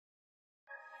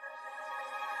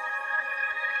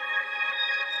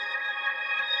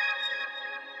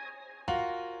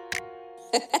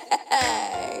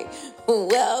Hey,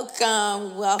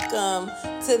 welcome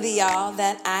to the All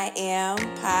That I Am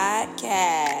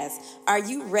podcast. Are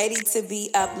you ready to be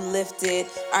uplifted?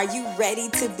 Are you ready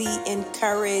to be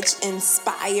encouraged,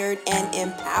 inspired, and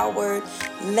empowered?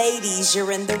 Ladies,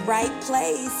 you're in the right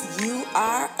place. You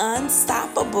are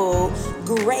unstoppable.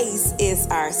 Grace is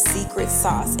our secret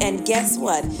sauce. And guess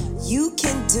what? You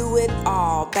can do it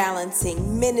all,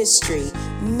 balancing ministry,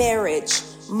 marriage,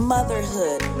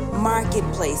 motherhood,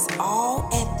 marketplace, all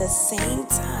at the same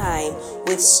time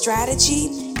with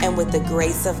strategy and with the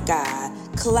grace of God.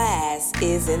 Class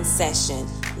is in session.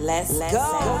 Let's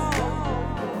go.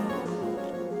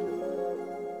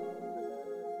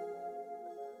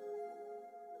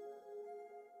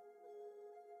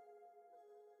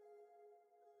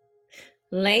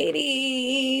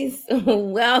 Ladies,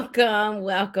 welcome.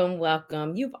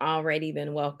 You've already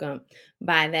been welcomed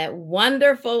by that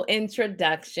wonderful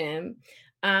introduction.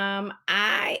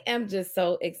 I am just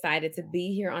so excited to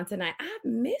be here on tonight. I've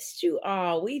missed you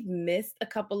all. We've missed a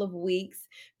couple of weeks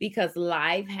because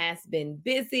life has been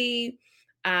busy.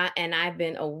 And I've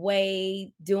been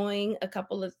away doing a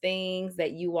couple of things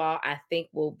that you all, I think,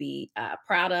 will be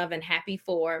proud of and happy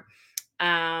for.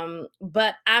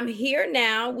 But I'm here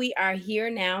now. We are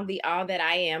here now, the All That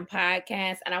I Am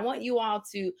podcast. And I want you all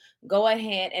to go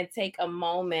ahead and take a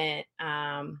moment.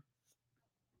 I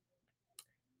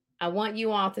want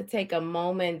you all to take a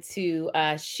moment to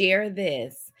share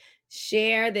this.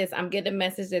 Share this. I'm getting a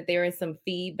message that there is some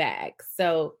feedback.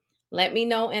 So let me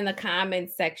know in the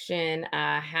comment section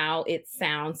how it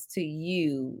sounds to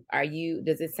you.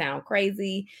 Does it sound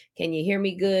crazy? Can you hear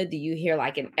me good? Do you hear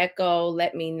like an echo?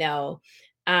 Let me know.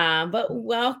 But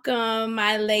welcome,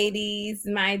 my ladies,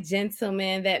 my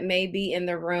gentlemen that may be in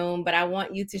the room. But I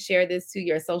want you to share this to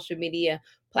your social media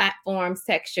platforms.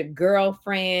 Text your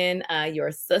girlfriend,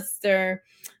 your sister,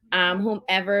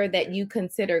 whomever that you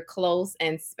consider close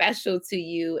and special to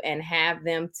you, and have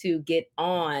them to get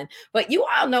on. But you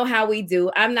all know how we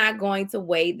do. I'm not going to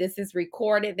wait. This is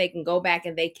recorded. They can go back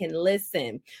and they can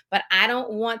listen. But I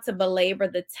don't want to belabor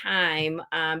the time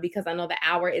because I know the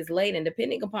hour is late. And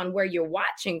depending upon where you're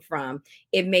watching from,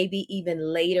 it may be even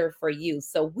later for you.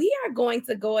 So we are going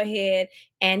to go ahead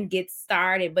and get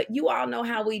started. But you all know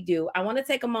how we do. I want to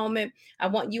take a moment. I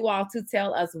want you all to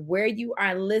tell us where you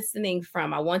are listening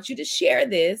from. I want you to share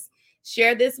this.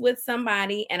 Share this with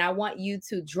somebody, and I want you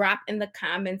to drop in the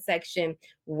comment section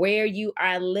where you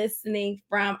are listening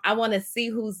from. I want to see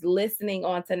who's listening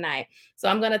on tonight. So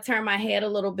I'm going to turn my head a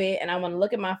little bit and I want to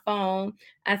look at my phone.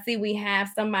 I see we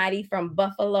have somebody from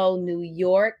Buffalo, New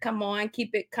York. Come on,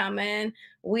 keep it coming.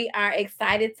 We are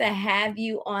excited to have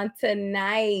you on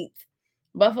tonight.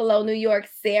 Buffalo, New York.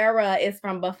 Sarah is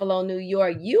from Buffalo, New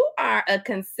York. You are a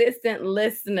consistent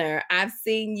listener. I've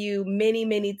seen you many,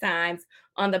 many times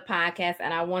on the podcast,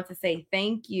 and I want to say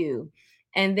thank you.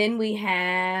 And then we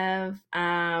have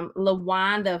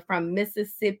Lawanda from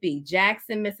Mississippi,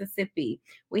 Jackson, Mississippi.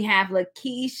 We have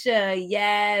Lakeisha,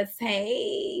 yes,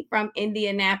 hey, from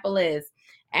Indianapolis.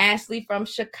 Ashley from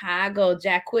Chicago.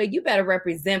 Jacqueline, you better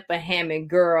represent for Hammond,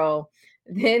 girl.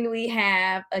 Then we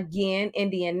have again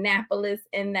Indianapolis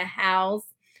in the house.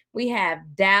 We have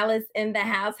Dallas in the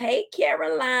house. Hey,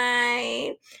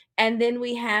 Caroline. And then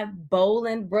we have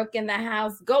Bolingbrook in the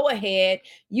house. Go ahead.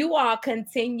 You all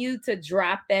continue to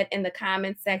drop that in the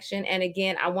comment section. And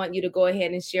again, I want you to go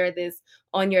ahead and share this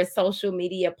on your social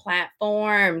media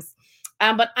platforms.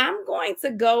 But I'm going to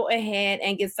go ahead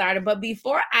and get started. But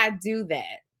before I do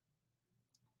that,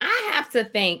 I have to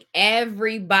thank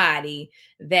everybody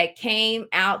that came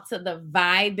out to the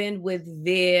Vibing with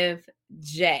Viv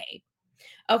J.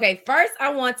 Okay, first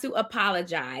I want to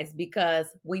apologize because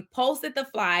we posted the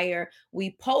flyer,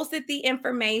 we posted the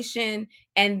information,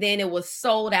 and then it was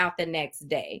sold out the next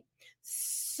day.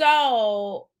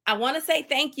 So I want to say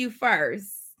thank you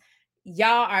first.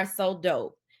 Y'all are so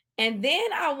dope. And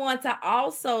then I want to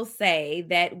also say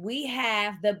that we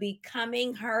have the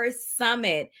Becoming Her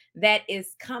Summit that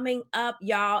is coming up,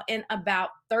 y'all, in about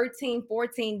 13,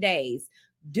 14 days.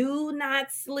 Do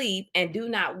not sleep and do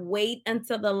not wait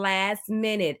until the last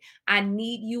minute. I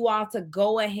need you all to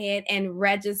go ahead and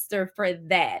register for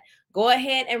that. Go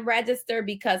ahead and register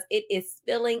because it is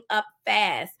filling up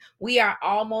fast. We are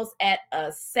almost at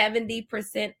a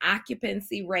 70%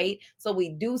 occupancy rate. So we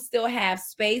do still have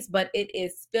space, but it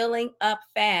is filling up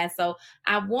fast. So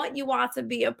I want you all to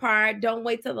be a part. Don't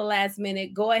wait till the last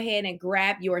minute. Go ahead and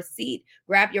grab your seat,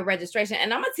 grab your registration.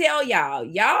 And I'm going to tell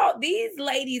y'all, these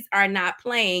ladies are not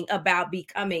playing about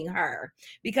becoming her,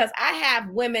 because I have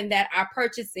women that are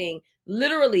purchasing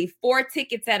literally 4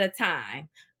 tickets at a time.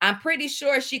 I'm pretty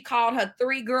sure she called her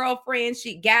 3 girlfriends.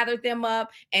 She gathered them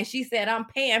up and she said, I'm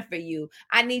paying for you.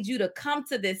 I need you to come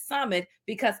to this summit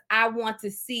because I want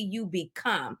to see you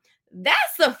become.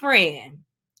 That's a friend.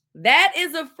 That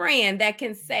is a friend that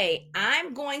can say,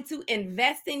 I'm going to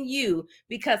invest in you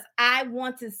because I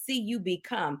want to see you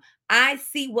become. I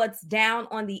see what's down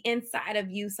on the inside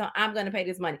of you, so I'm going to pay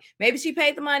this money. Maybe she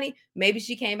paid the money. Maybe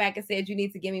she came back and said, you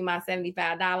need to give me my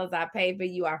 $75. I paid for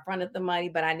you. I fronted the money,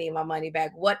 but I need my money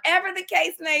back. Whatever the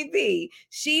case may be,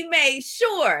 she made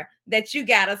sure that you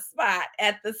got a spot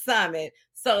at the summit.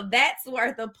 So that's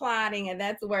worth applauding and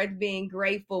that's worth being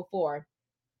grateful for.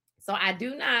 So I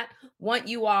do not want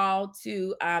you all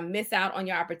to miss out on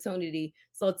your opportunity.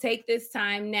 So take this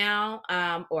time now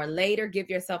or later,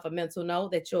 give yourself a mental note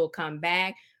that you'll come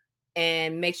back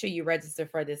and make sure you register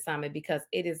for this summit because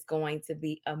it is going to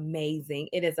be amazing.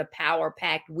 It is a power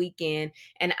packed weekend.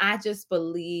 And I just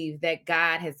believe that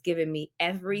God has given me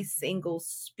every single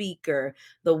speaker,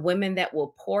 the women that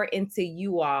will pour into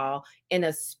you all in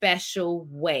a special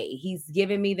way. He's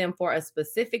given me them for a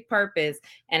specific purpose.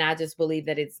 And I just believe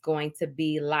that it's going to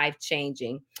be life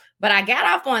changing. But I got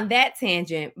off on that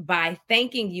tangent by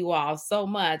thanking you all so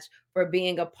much for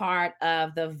being a part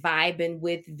of the Vibing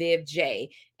with Viv J.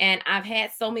 And I've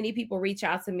had so many people reach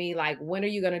out to me like, when are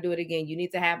you going to do it again? You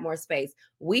need to have more space.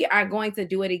 We are going to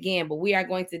do it again, but we are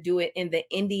going to do it in the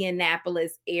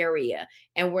Indianapolis area.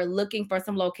 And we're looking for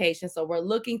some locations. So we're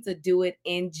looking to do it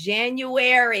in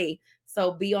January.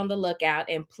 So be on the lookout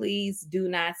and please do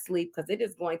not sleep because it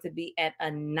is going to be at a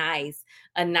nice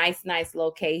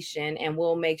location. And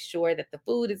we'll make sure that the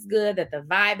food is good, that the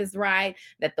vibe is right,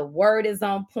 that the word is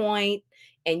on point,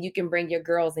 and you can bring your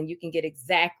girls and you can get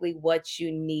exactly what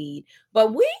you need.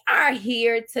 But we are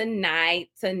here tonight.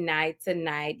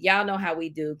 Y'all know how we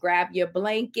do. Grab your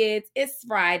blankets. It's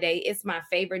Friday. It's my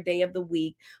favorite day of the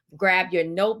week. Grab your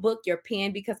notebook, your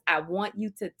pen, because I want you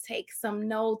to take some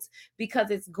notes because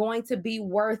it's going to be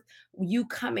worth you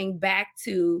coming back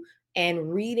to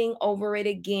and reading over it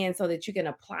again so that you can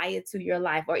apply it to your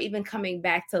life, or even coming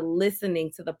back to listening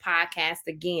to the podcast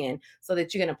again so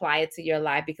that you can apply it to your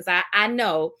life. Because I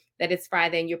know that it's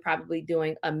Friday and you're probably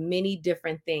doing a many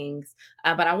different things.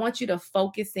 But I want you to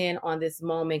focus in on this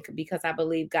moment because I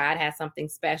believe God has something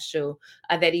special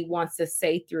that he wants to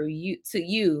say through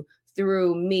you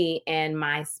through me and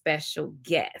my special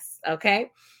guest.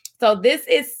 Okay. So this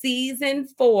is season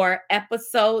 4,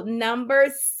 episode number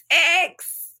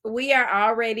 6. We are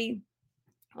already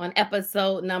on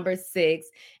episode number 6.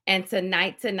 And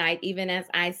tonight, even as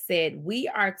I said, we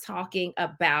are talking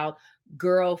about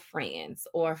girlfriends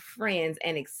or friends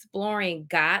and exploring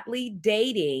godly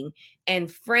dating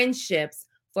and friendships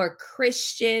for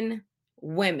Christian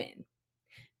women.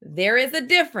 There is a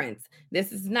difference.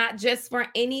 This is not just for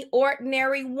any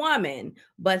ordinary woman,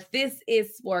 but this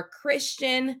is for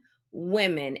Christian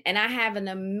women. And I have an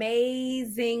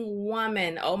amazing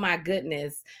woman. Oh my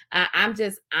goodness. I'm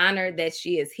just honored that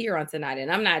she is here on tonight. And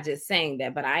I'm not just saying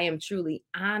that, but I am truly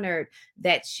honored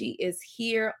that she is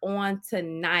here on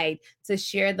tonight to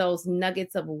share those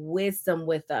nuggets of wisdom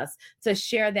with us, to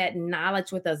share that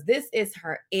knowledge with us. This is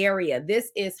her area. This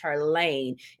is her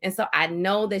lane. And so I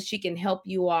know that she can help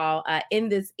you all in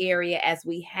this area as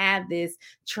we have this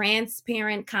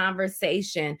transparent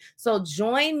conversation. So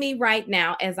join me right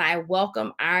now as I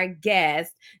welcome our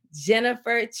guest,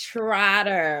 Jennifer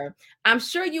Trotter. I'm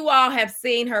sure you all have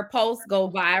seen her posts go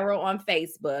viral on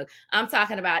Facebook. I'm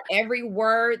talking about every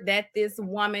word that this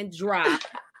woman dropped.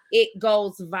 It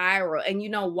goes viral. And you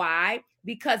know why?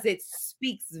 Because it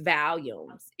speaks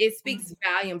volumes. It speaks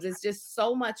volumes. It's just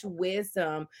so much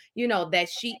wisdom, that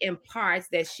she imparts,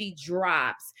 that she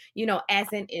drops, as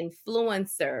an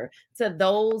influencer to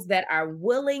those that are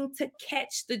willing to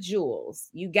catch the jewels.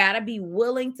 You got to be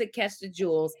willing to catch the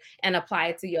jewels and apply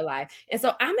it to your life. And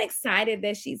so I'm excited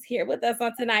that she's here with us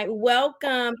on tonight.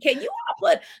 Welcome. Can you all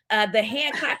put the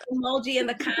hand clap emoji in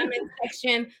the comment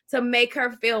section to make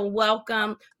her feel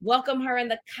welcome? Welcome her in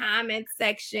the comment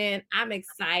section. I'm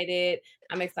excited.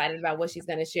 I'm excited about what she's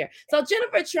going to share. So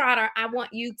Jennifer Trotter, I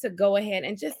want you to go ahead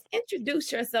and just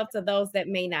introduce yourself to those that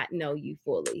may not know you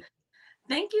fully.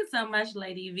 Thank you so much,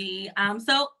 Lady V.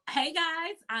 Hey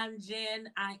guys, I'm Jen.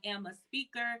 I am a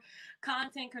speaker,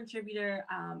 content contributor.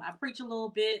 I preach a little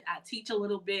bit, I teach a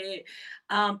little bit,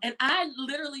 and I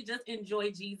literally just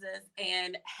enjoy Jesus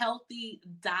and healthy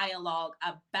dialogue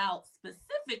about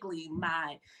specifically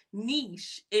my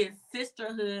niche is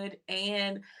sisterhood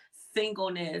and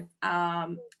singleness.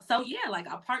 Like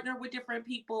I partner with different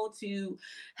people to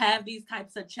have these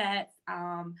types of chats.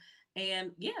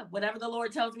 And yeah, whatever the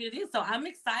Lord tells me to do. So I'm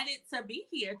excited to be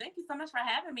here. Thank you so much for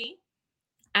having me.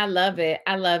 I love it.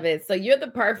 I love it. So you're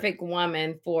the perfect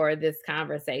woman for this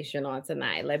conversation on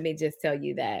tonight. Let me just tell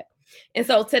you that. And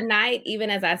so tonight, even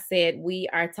as I said, we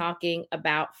are talking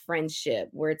about friendship.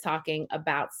 We're talking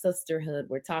about sisterhood.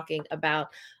 We're talking about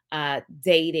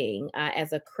dating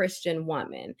as a Christian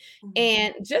woman. Mhm.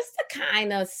 And just to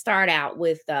kind of start out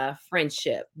with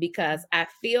friendship, because I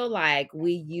feel like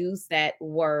we use that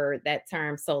word, that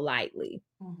term so lightly.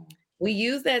 Mhm. We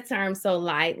use that term so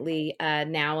lightly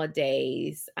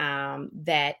nowadays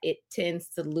that it tends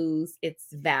to lose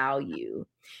its value.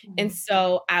 And Mhm.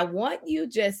 so I want you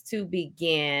just to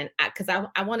begin because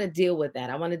I want to deal with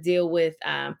that. I want to deal with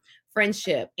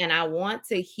friendship and I want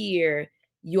to hear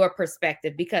your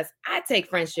perspective because I take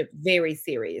friendship very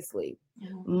seriously.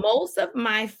 Mhm. Most of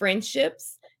my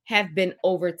friendships have been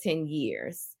over 10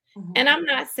 years. And Mhm. I'm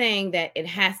not saying that it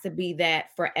has to be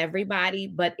that for everybody,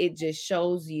 but it just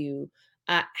shows you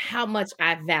how much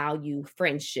I value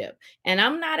friendship. And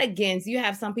I'm not against, you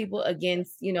have some people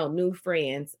against, new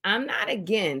friends. I'm not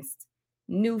against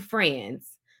new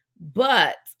friends,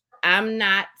 but I'm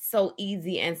not so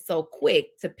easy and so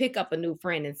quick to pick up a new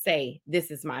friend and say, this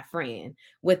is my friend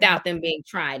without them being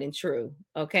tried and true.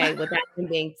 Okay. Without them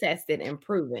being tested and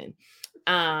proven.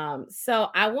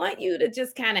 So I want you to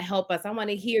just kind of help us. I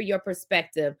want to hear your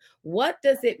perspective. What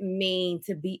does it mean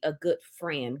to be a good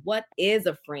friend? What is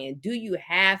a friend? Do you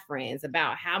have friends?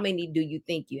 About how many do you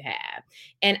think you have?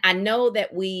 And I know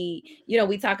that we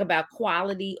talk about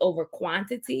quality over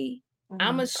quantity.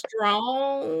 I'm Mhm. a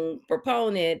strong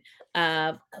proponent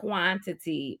of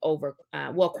quantity over,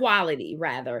 quality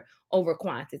rather over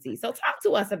quantity. So talk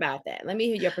to us about that. Let me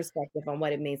hear your perspective on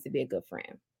what it means to be a good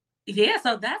friend. Yeah,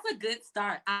 so that's a good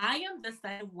start. I am the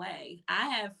same way. I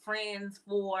have friends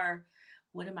for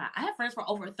what am I? I have friends for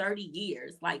over 30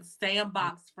 years, like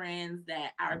sandbox friends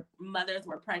that our mothers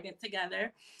were pregnant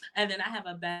together. And then I have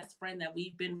a best friend that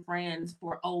we've been friends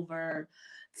for over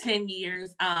 10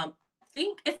 years. I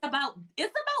think it's about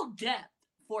depth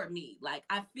for me. Like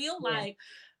I feel Yeah. like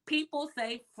people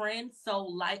say friend so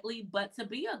lightly, but to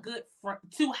be a good friend,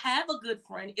 to have a good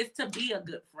friend is to be a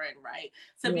good friend, right?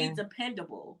 To be Yeah.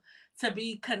 dependable, to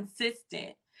be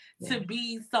consistent, to Yeah.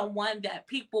 be someone that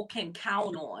people can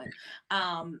count on.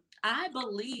 I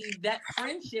believe that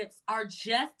friendships are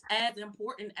just as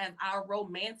important as our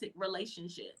romantic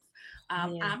relationships.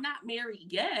 Yeah. I'm not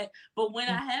married yet, but when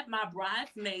Mm. I have my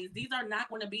bridesmaids, these are not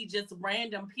going to be just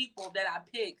random people that I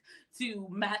pick to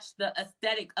match the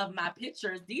aesthetic of my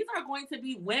pictures. These are going to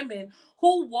be women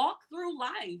who walk through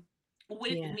life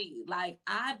with Yeah. me. Like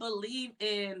I believe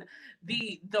in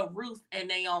the Ruth and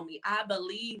Naomi. I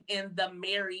believe in the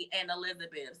Mary and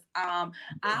Elizabeths.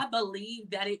 I believe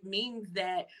that it means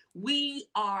that we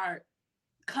are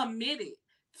committed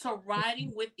to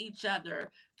riding with each other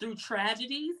through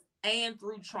tragedies and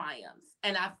through triumphs.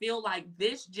 And I feel like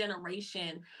this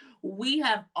generation, we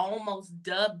have almost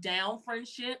dubbed down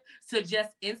friendship to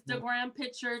just Instagram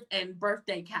pictures and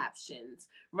birthday captions,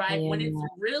 right? When it's Yeah.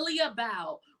 really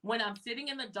about when I'm sitting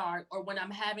in the dark or when I'm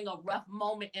having a rough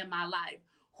moment in my life,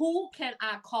 who can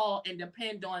I call and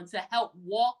depend on to help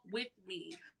walk with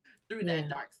me through that Yeah.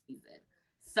 dark season?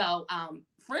 So,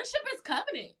 friendship is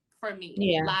covenant for me.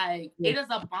 Yeah. Like Yeah. it is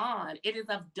a bond. It is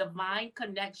a divine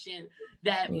connection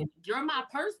that Yeah. you're my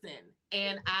person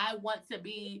and I want to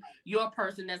be your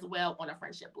person as well on a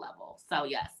friendship level. So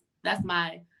yes, that's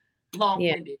my Yeah.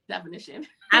 long-winded definition.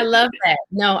 I love that.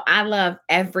 No, I love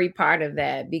every part of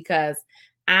that because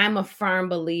I'm a firm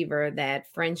believer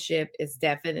that friendship is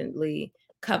definitely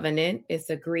covenant, it's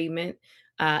agreement,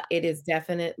 it is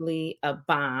definitely a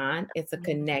bond, it's a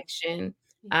connection.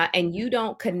 And you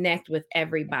don't connect with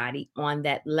everybody on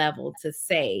that level to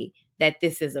say that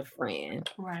this is a friend.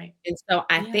 Right. And so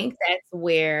I Yeah. think that's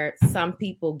where some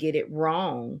people get it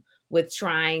wrong with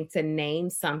trying to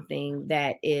name something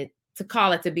that it to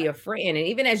call it to be a friend. And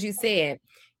even as you said,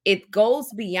 it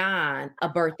goes beyond a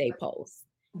birthday post.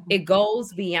 It Mhm.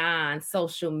 goes beyond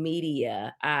social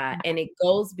media, and it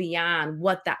goes beyond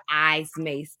what the eyes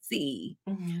may see.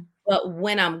 Mhm. But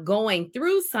when I'm going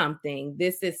through something,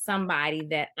 this is somebody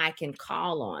that I can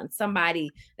call on,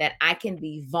 somebody that I can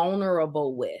be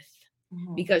vulnerable with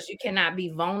Mhm. because you cannot be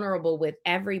vulnerable with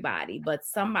everybody, but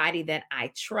somebody that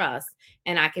I trust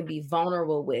and I can be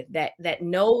vulnerable with that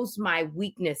knows my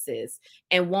weaknesses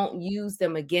and won't use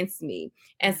them against me.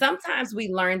 And sometimes we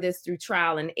learn this through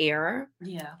trial and error.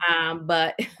 Yeah.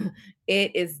 But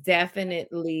it is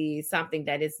definitely something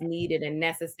that is needed and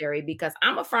necessary because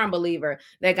I'm a firm believer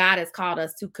that God has called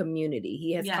us to community.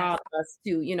 He has Yes. called us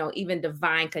to, even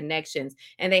divine connections,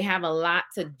 and they have a lot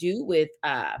to do with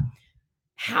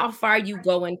how far you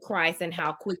go in Christ and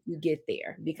how quick you get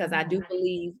there. Because I do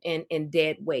believe in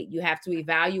dead weight. You have to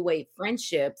evaluate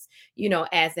friendships,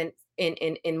 as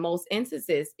in most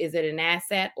instances, is it an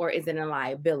asset or is it a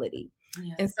liability?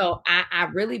 Yes. And so I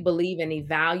really believe in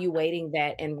evaluating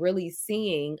that and really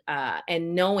seeing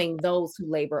and knowing those who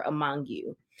labor among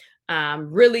you,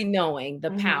 really knowing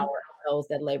the power of those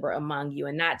that labor among you,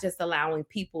 and not just allowing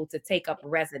people to take up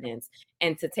residence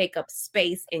and to take up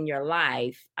space in your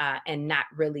life, and not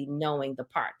really knowing the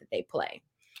part that they play.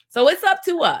 So it's up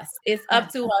to us. It's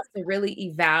up to us to really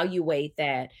evaluate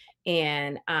that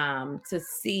and to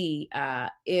see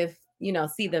if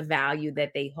see the value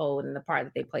that they hold and the part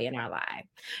that they play in our life.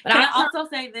 But Can I also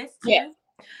say this too? Yes.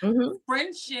 Mm-hmm.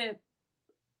 Friendship,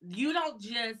 you don't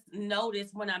just notice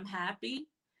when I'm happy.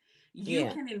 You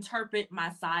can interpret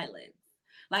my silence.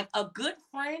 Like a good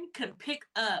friend can pick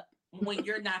up when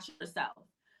you're not yourself.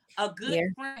 A good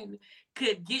friend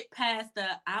could get past the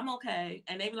 "I'm okay,"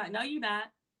 and they be like, "No, you're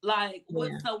not." Like,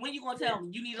 what? So when you gonna tell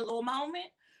me you need a little moment,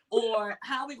 or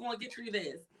how we gonna get through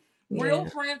this? Real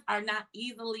friends are not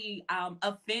easily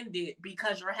offended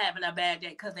because you're having a bad day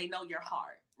because they know your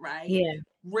heart, right? Yeah.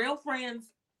 Real friends,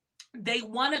 they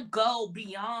want to go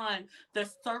beyond the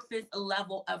surface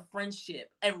level of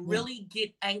friendship and really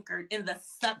get anchored in the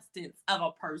substance of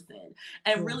a person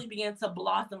and really begin to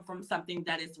blossom from something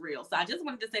that is real. So I just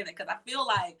wanted to say that because I feel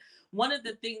like one of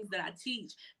the things that I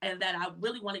teach and that I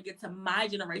really want to get to my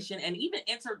generation and even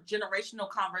intergenerational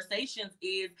conversations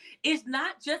is it's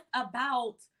not just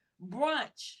about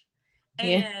brunch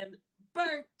and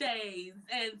birthdays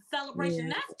and celebration.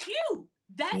 That's cute.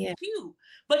 That's cute.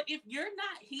 But if you're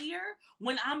not here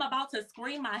when I'm about to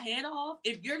scream my head off,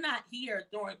 if you're not here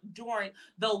during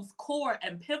those core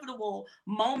and pivotal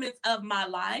moments of my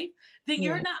life, then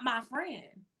you're not my friend.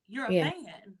 You're a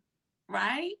fan,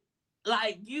 right?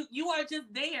 Like you are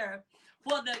just there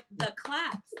for the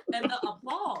claps and the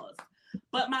applause.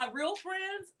 But my real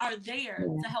friends are there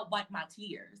to help wipe my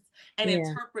tears and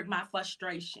interpret my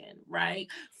frustration, right?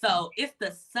 So it's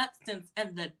the substance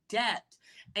and the depth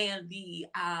and the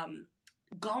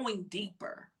going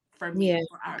deeper for me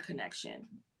for our connection.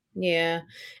 Yeah.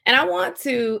 And I want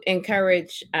to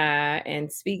encourage and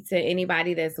speak to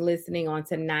anybody that's listening on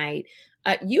tonight.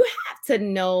 You have to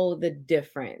know the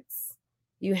difference.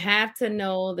 You have to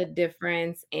know the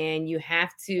difference, and you have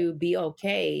to be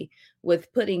okay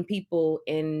with putting people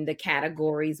in the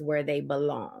categories where they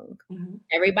belong.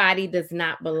 Everybody does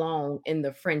not belong in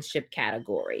the friendship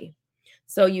category.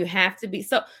 So you have to be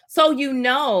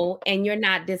and you're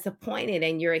not disappointed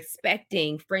and you're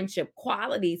expecting friendship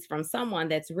qualities from someone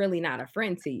that's really not a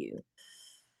friend to you.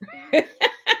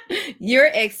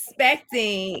 You're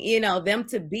expecting, them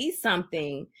to be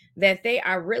something that they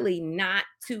are really not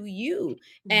to you.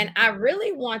 And I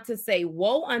really want to say,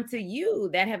 woe unto you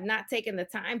that have not taken the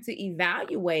time to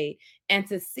evaluate and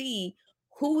to see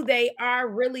who they are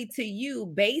really to you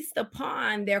based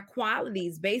upon their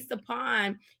qualities, based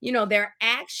upon, their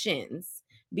actions,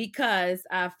 because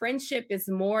friendship is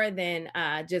more than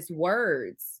just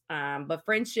words. But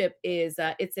friendship is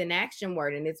it's an action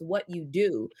word, and it's what you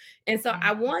do. And so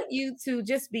I want you to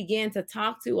just begin to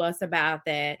talk to us about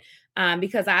that,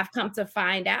 because I've come to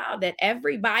find out that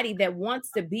everybody that wants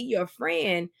to be your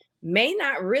friend may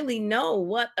not really know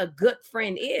what a good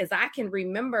friend is. I can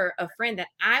remember a friend that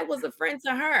I was a friend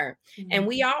to her, and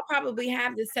we all probably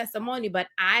have this testimony, but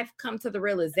I've come to the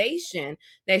realization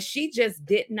that she just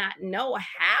did not know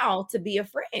how to be a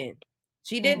friend.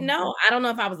 She didn't know. I don't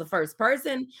know if I was the first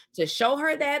person to show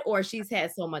her that, or she's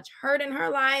had so much hurt in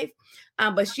her life,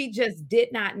 but she just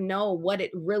did not know what it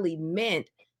really meant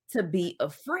to be a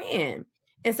friend.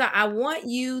 And so I want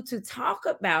you to talk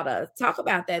about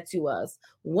that to us.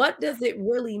 What does it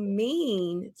really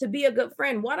mean to be a good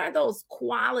friend? What are those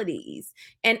qualities?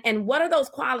 And what are those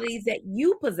qualities that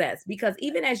you possess? Because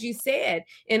even as you said,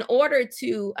 in order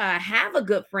to have a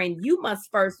good friend, you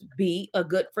must first be a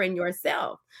good friend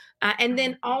yourself. And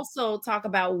then also talk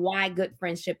about why good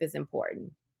friendship is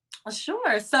important.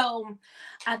 Sure. So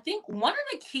I think one of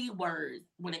the key words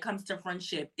when it comes to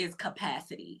friendship is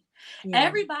capacity.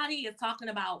 Everybody is talking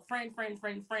about friend, friend,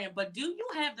 friend, friend, but do you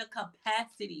have the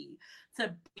capacity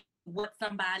to be what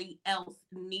somebody else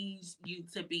needs you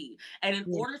to be? And in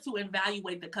order to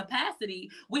evaluate the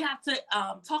capacity, we have to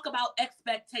talk about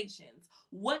expectations.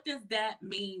 What does that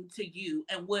mean to you,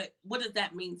 and what does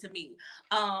that mean to me?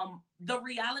 The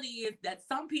reality is that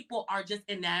some people are just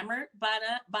enamored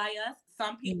by us.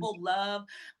 Some people love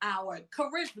our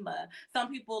charisma.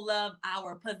 Some people love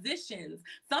our positions.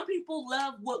 Some people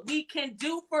love what we can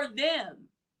do for them,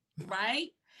 right?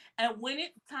 And when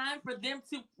it's time for them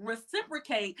to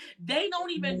reciprocate, they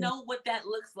don't even know what that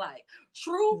looks like.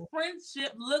 True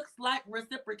friendship looks like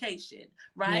reciprocation,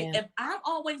 right? Yeah. If I'm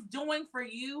always doing for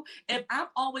you, if I'm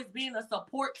always being a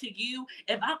support to you,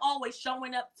 if I'm always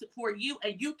showing up for you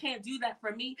and you can't do that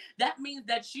for me, that means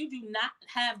that you do not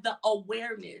have the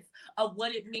awareness of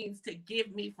what it means to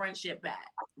give me friendship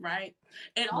back, right?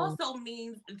 It also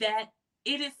means that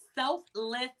it is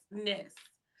selflessness.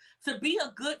 To be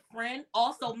a good friend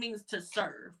also means to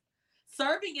serve.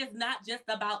 Serving is not just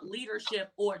about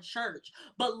leadership or church,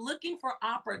 but looking for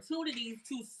opportunities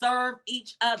to serve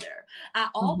each other. I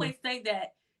always say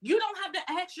that you don't have to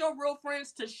ask your real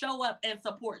friends to show up and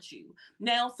support you.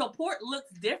 Now, support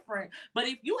looks different, but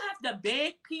if you have to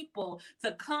beg people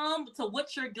to come to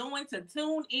what you're doing, to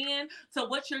tune in to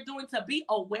what you're doing, to be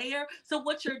aware to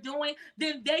what you're doing,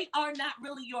 then they are not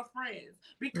really your friends.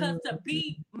 Because to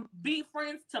be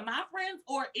friends to my friends,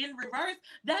 or in reverse,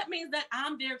 that means that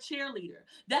I'm their cheerleader.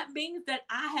 That means that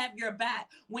I have your back.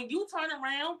 When you turn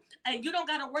around and you don't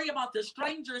got to worry about the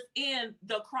strangers in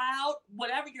the crowd,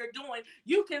 whatever you're doing,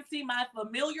 you can see my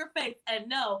familiar face and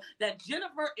know that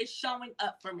Jennifer is showing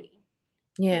up for me.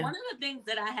 Yeah. One of the things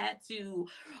that I had to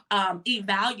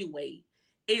evaluate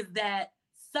is that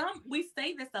we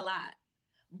say this a lot,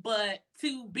 but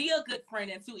to be a good friend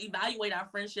and to evaluate our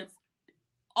friendships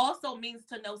also means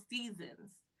to know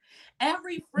seasons.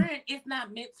 Every friend is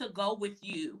not meant to go with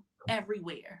you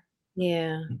everywhere.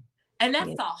 Yeah. And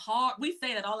that's we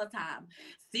say that all the time.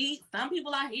 See, some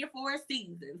people are here for a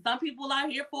season. Some people are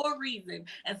here for a reason.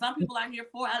 And some people are here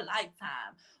for a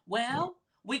lifetime. Well,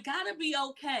 we got to be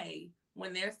okay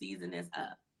when their season is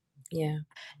up. Yeah.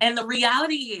 And the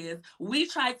reality is, we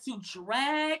try to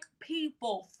drag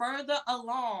people further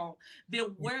along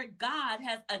than where God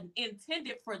has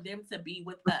intended for them to be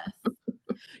with us.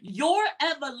 Your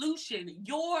evolution,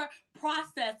 your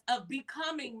process of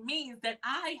becoming means that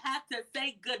I have to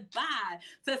say goodbye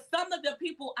to some of the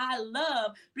people I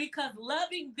love, because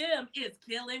loving them is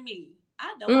killing me.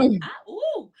 I know.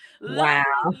 Loving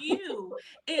you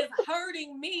is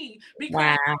hurting me,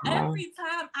 because every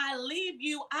time I leave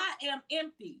you, I am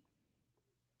empty.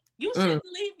 You shouldn't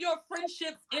leave your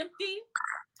friendships empty.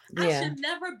 I should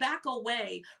never back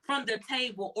away from the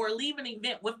table or leave an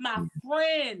event with my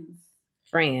friends.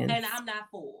 And I'm not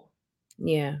full.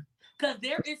 Yeah. Because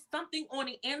there is something on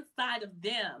the inside of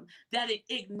them that it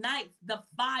ignites the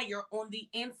fire on the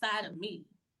inside of me.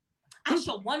 I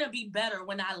should want to be better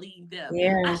when I leave them.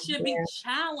 I should be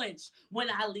challenged when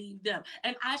I leave them.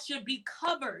 And I should be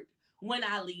covered when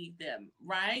I leave them,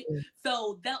 right?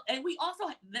 So, and we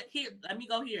also, here, let me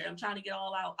go here. I'm trying to get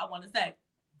all out I want to say.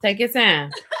 Take your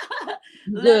time.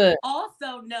 Let's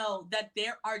also know that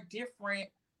there are different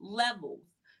levels.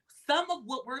 Some of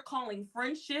what we're calling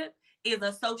friendship is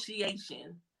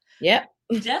association. Yep.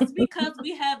 Just because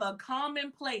we have a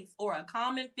common place or a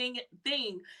common thing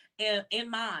in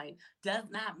mind does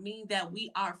not mean that we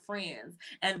are friends.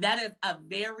 And that is a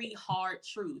very hard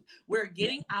truth. We're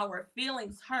getting our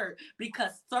feelings hurt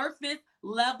because surface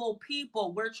level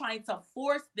people, we're trying to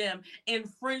force them in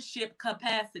friendship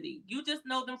capacity. You just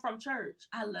know them from church.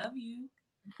 I love you.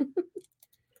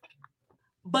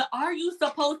 But are you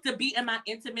supposed to be in my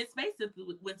intimate spaces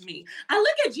with me? I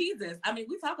look at Jesus. I mean,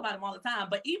 we talk about him all the time,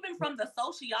 but even from the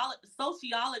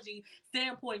sociology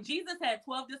standpoint, Jesus had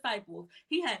 12 disciples.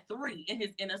 He had 3 in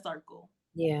his inner circle.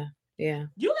 Yeah. Yeah.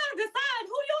 You got to decide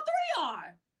who your 3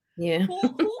 are. Yeah.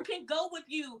 Who can go with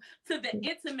you to the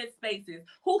intimate spaces?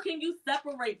 Who can you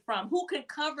separate from? Who can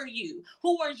cover you?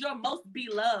 Who are your most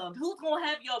beloved? Who's going to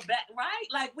have your back, right?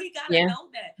 Like, we got to know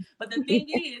that. But the thing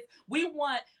is, we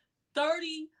want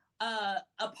 30,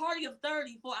 a party of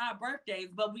 30 for our birthdays,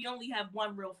 but we only have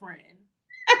one real friend.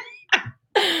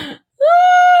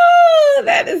 Ooh,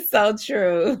 that is so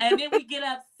true. And then we get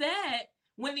upset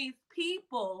when these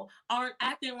people aren't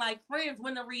acting like friends,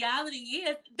 when the reality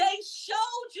is they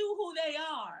showed you who they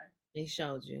are. They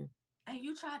showed you. And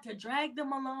you tried to drag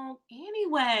them along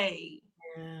anyway.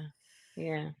 Yeah.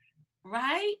 Yeah.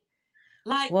 Right?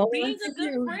 Like, being a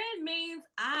good friend means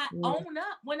I own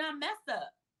up when I mess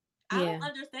up. I don't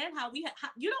understand how you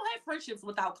don't have friendships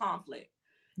without conflict.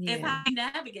 It's how you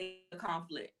navigate the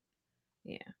conflict.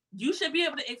 Yeah. You should be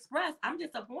able to express, I'm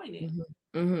disappointed.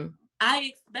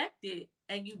 I expected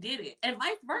and you did it, and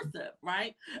vice versa,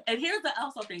 right? And here's the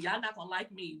also thing, y'all not gonna like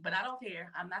me, but I don't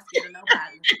care. I'm not scared of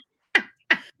nobody.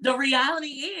 The reality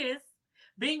is,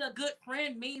 being a good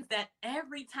friend means that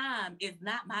every time is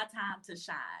not my time to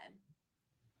shine.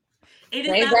 It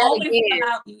is not always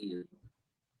about you.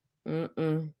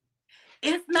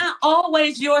 It's not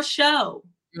always your show.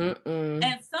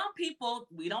 And some people,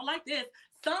 we don't like this,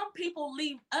 Some people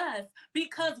leave us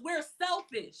because we're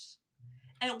selfish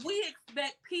and we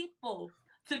expect people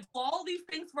to do all these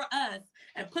things for us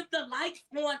and put the lights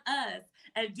on us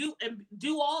and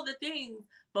do all the things.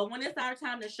 But when it's our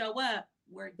time to show up,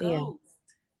 we're Yeah. ghosts.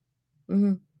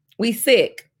 Mm-hmm. We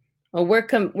sick, or we're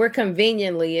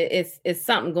conveniently, it's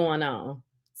something going on.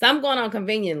 Something going on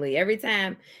conveniently every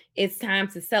time it's time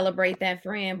to celebrate that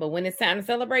friend. But when it's time to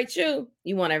celebrate you,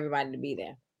 you want everybody to be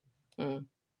there.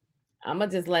 I'm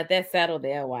gonna just let that settle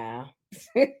there a while.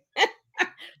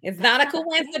 It's not a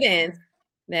coincidence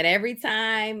that every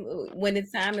time when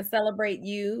it's time to celebrate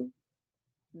you,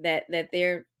 that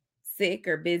they're sick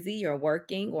or busy or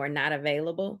working or not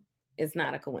available. It's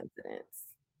not a coincidence.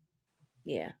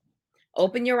 Yeah.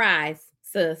 Open your eyes,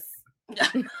 sis.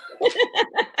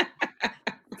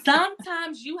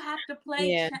 Sometimes you have to play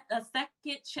Yeah. a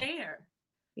second chair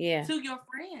Yeah. to your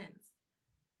friends.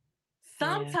 Yeah.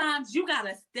 Sometimes you got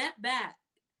to step back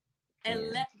and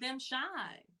Yeah. let them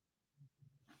shine.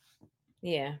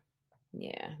 Yeah.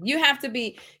 Yeah. You have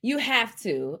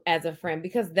to as a friend,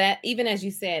 because that, even as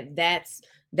you said, that's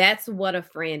what a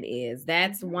friend is.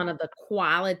 That's one of the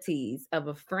qualities of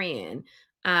a friend.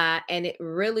 And it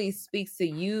really speaks to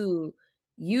you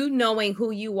knowing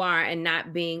who you are and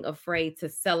not being afraid to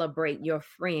celebrate your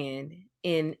friend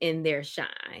in their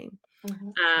shine.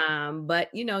 But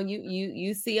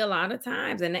you see a lot of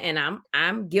times, and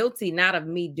I'm guilty, not of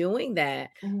me doing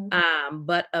that,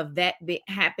 but of that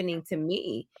happening to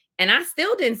me. And I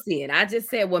still didn't see it. I just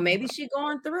said, well, maybe she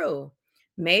going through.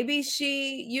 Maybe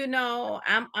she,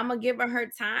 I'm gonna give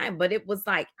her time. But it was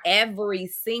like every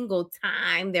single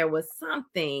time there was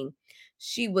something,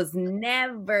 she was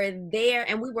never there.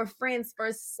 And we were friends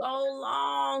for so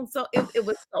long. So it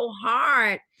was so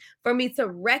hard for me to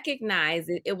recognize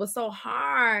it. It was so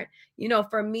hard,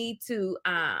 for me to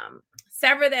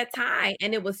sever that tie.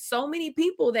 And it was so many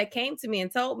people that came to me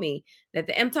and told me that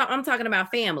I'm talking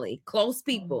about family, close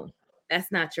people.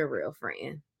 That's not your real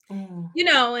friend. And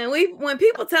when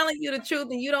people telling you the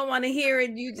truth and you don't want to hear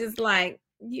it, you just like,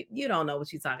 you don't know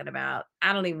what you're talking about.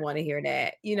 I don't even want to hear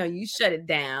that. You shut it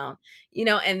down,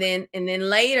 and then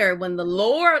later when the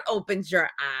Lord opens your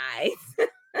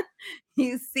eyes,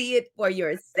 you see it for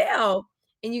yourself,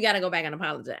 and you got to go back and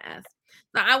apologize.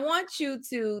 So I want you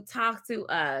to talk to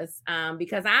us,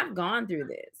 because I've gone through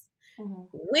this.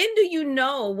 When do you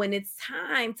know when it's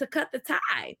time to cut the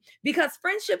tie? Because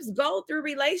friendships go through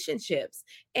relationships,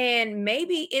 and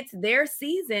maybe it's their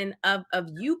season of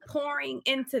you pouring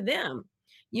into them,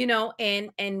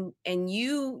 and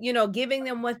you giving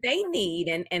them what they need,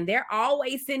 and they're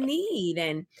always in need,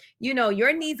 and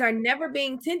your needs are never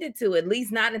being tended to, at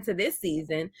least not into this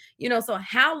season. So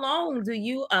how long do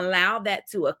you allow that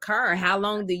to occur? How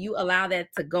long do you allow that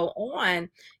to go on,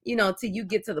 till you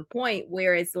get to the point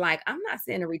where it's like, I'm not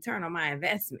seeing a return on my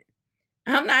investment.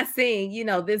 I'm not seeing,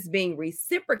 this being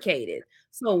reciprocated.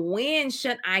 So when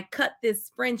should I cut this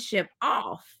friendship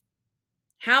off?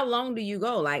 How long do you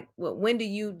go? Like, when do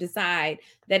you decide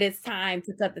that it's time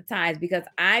to cut the ties? Because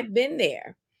I've been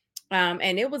there,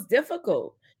 and it was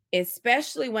difficult,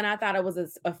 especially when I thought it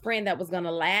was a friend that was going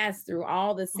to last through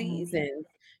all the seasons,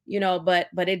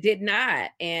 but it did not,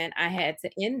 and I had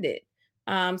to end it.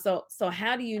 So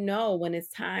how do you know when it's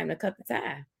time to cut the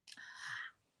tie?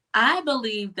 I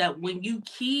believe that when you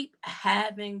keep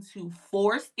having to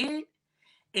force it,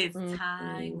 it's Mhm.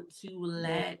 time to Yeah.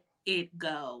 let it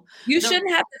go. You The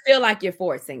shouldn't have to feel like you're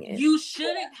forcing it. You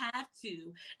shouldn't have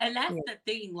to. And that's Yeah. the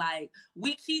thing. Like,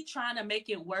 we keep trying to make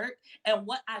it work. And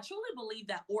what I truly believe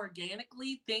that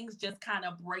organically things just kind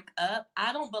of break up.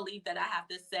 I don't believe that I have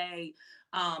to say,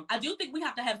 I do think we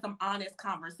have to have some honest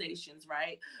conversations,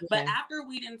 right? But Yeah. after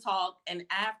we didn't talk and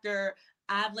after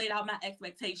I've laid out my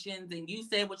expectations and you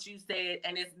said what you said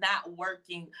and it's not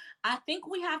working, I think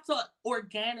we have to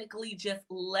organically just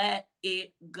let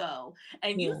it go.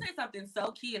 And you Yeah. said something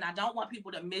so key, and I don't want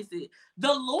people to miss it.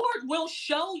 The Lord will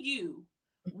show you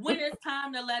when it's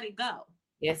time to let it go.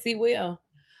 Yes, he will.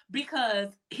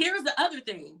 Because here's the other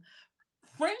thing,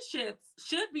 friendships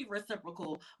should be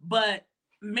reciprocal, but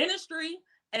ministry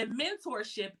and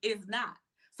mentorship is not.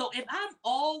 So if I'm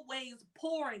always Yeah.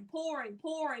 pouring,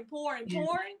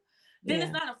 then it's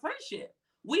Yeah. not a friendship.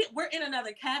 We're in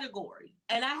another category,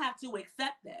 and I have to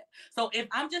accept that. So if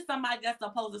I'm just somebody that's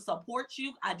supposed to support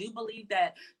you, I do believe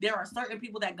that there are certain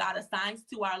people that God assigns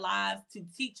to our lives to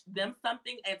teach them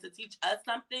something and to teach us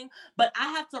something. But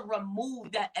I have to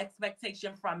remove that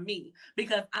expectation from me,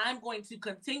 because I'm going to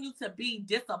continue to be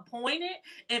disappointed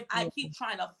if I Yeah. keep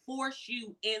trying to force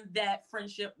you in that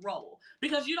friendship role,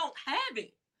 because you don't have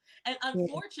it. And Yeah.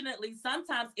 unfortunately,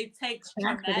 sometimes it takes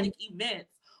Exactly. traumatic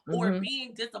events or Mm-hmm.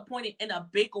 being disappointed in a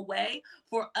big way.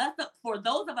 For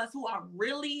those of us who are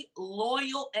really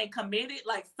loyal and committed,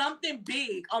 like something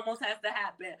big almost has to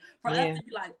happen for us Yeah. to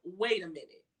be like, wait a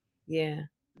minute, Yeah.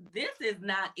 this is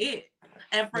not it.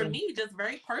 And for Yeah. me, just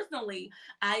very personally,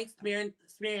 I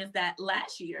experienced that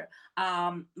last year.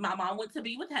 My mom went to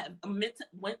be with heaven,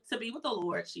 went to be with the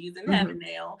Lord. She's in Mm-hmm. heaven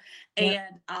now,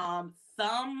 Yep. and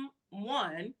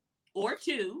someone or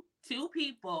two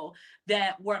people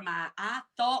that were I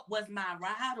thought was my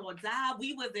ride or die.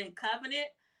 We was in covenant.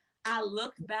 I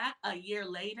looked back a year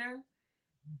later,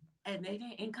 and they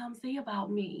didn't come see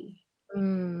about me.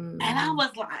 And I Mm.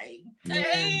 was like, Yeah.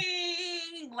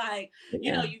 dang, like,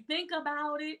 Yeah. you think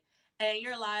about it and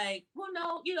you're like, well,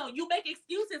 no, you make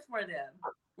excuses for them,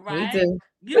 We right? do.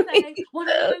 You We say, well,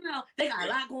 no, no, do. no, no, they got a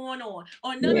lot going on.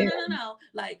 Or no, no, Yeah. no, no, no.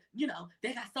 Like,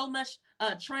 they got so much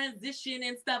transition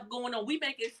and stuff going on. We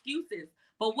make excuses.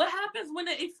 But what happens when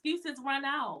the excuses run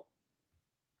out?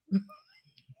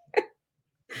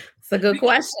 It's a good Because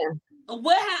question.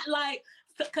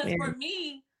 because Yeah. for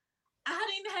me,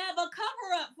 I didn't have a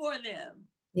cover up for them.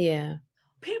 Yeah.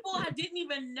 People I didn't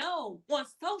even know on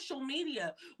social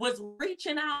media was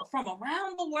reaching out from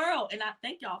around the world, and I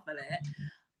thank y'all for that.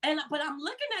 But I'm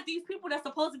looking at these people that's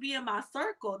supposed to be in my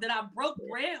circle that I broke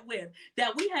bread with,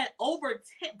 that we had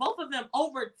both of them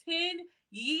over 10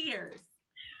 years.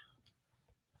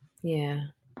 Yeah.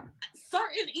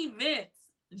 Certain events,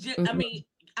 I Mhm. mean,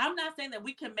 I'm not saying that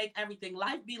we can make everything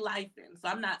life be life in, so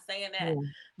I'm not saying that. Yeah.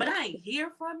 But I ain't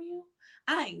hear from you.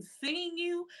 I ain't seeing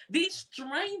you. These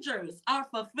strangers are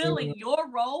Yeah. fulfilling your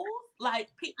roles,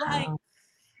 Wow.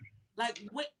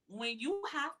 when you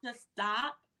have to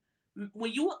stop,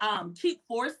 when you keep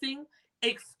forcing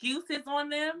excuses on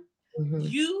them, Mhm.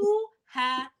 you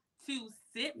have to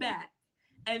sit back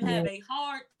and Yeah. have a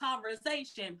hard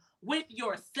conversation with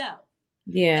yourself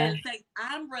Yeah. and say,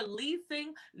 I'm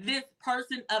releasing this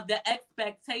person of the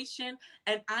expectation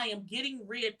and I am getting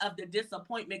rid of the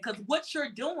disappointment. Because what you're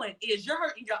doing is you're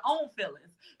hurting your own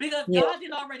feelings because Yeah. God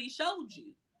had already showed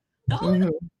you. The Holy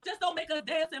Mhm. Ghost just don't make us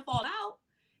dance and fall out.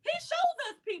 He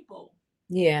shows us people.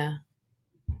 Yeah.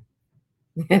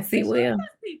 Yes, He he shows will. us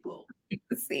people.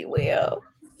 Yes, he will.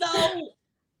 So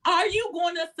are you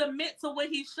going to submit to what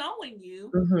he's showing you?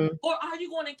 Mhm. Or are you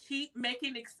going to keep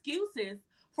making excuses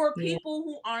for Yeah. people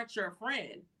who aren't your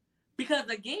friend? Because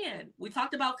again, we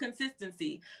talked about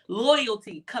consistency,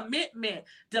 loyalty, commitment,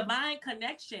 divine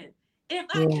connection. If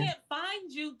I Yeah. can't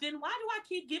find you, then why do I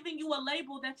keep giving you a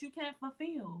label that you can't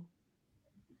fulfill?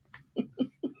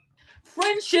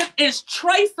 Friendship is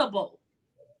traceable.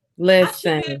 I should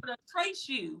Listen. be able to trace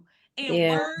you in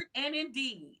Yeah. word and in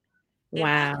deed. If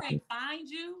I Wow. can't find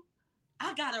you,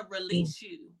 I gotta Mm. release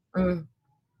you. Mm.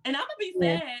 And I'm gonna be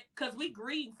Yeah. sad because we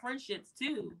grieve friendships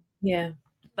too. Yeah.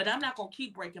 But I'm not gonna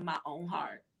keep breaking my own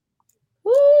heart.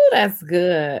 Ooh, that's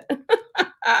good.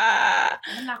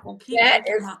 I'm not gonna keep That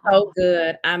breaking is my so own.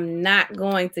 good. I'm not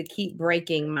going to keep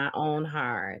breaking my own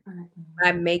heart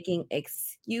by Mm-hmm. making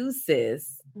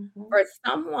excuses Mm-hmm. for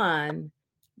someone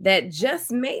that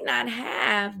just may not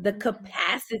have the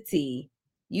capacity.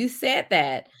 You said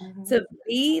that Mm-hmm. to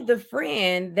be the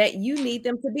friend that you need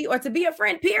them to be, or to be a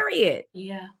friend, period,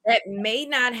 Yeah. that may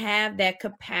not have that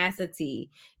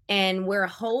capacity. And we're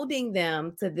holding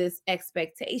them to this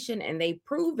expectation, and they've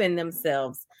proven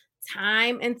themselves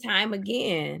time and time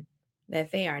again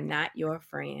that they are not your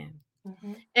friend.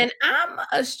 Mm-hmm. And I'm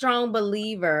a strong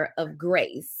believer of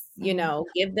grace. Mm-hmm.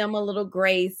 Give them a little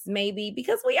grace, maybe,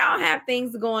 because we all have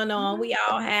things going on. We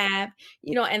all have,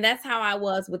 and that's how I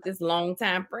was with this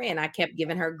longtime friend. I kept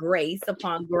giving her grace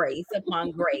upon grace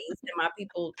upon grace. And my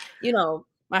people,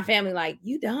 my family, like,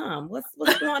 you dumb. What's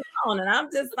going on? And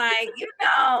I'm just like,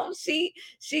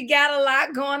 she got a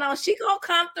lot going on. She gonna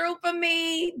come through for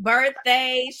me.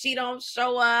 Birthday, she don't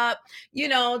show up,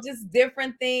 just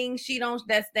different things she don't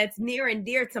that's near and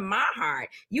dear to my heart.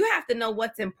 You have to know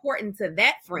what's important to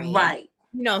that friend, Right.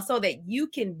 so that you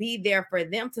can be there for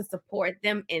them, to support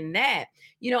them in that,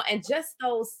 and just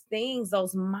those things,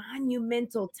 those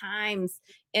monumental times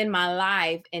in my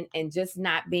life, and just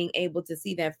not being able to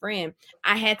see that friend.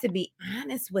 I had to be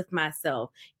honest with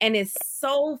myself. And it's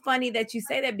so funny that you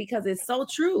say that, because it's so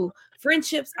true.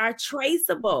 Friendships are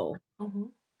traceable. Mm-hmm.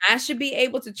 I should be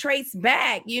able to trace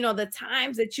back, the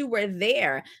times that you were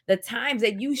there, the times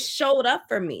that you showed up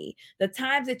for me, the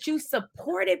times that you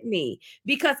supported me,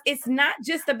 because it's not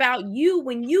just about you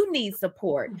when you need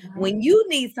support, Mm-hmm. when you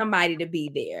need somebody to be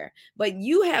there, but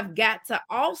you have got to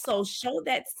also show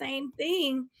that same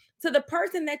thing to the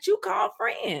person that you call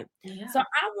friend. Yeah. So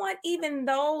I want even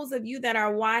those of you that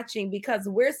are watching, because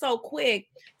we're so quick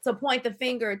to point the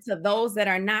finger to those that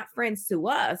are not friends to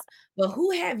us, but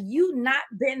who have you not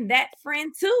been that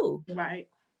friend to? Right.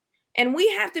 And we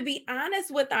have to be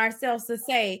honest with ourselves to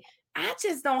say, I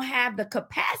just don't have the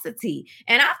capacity.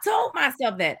 And I've told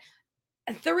myself that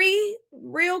 3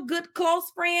 real good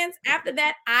close friends. After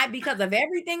that, because of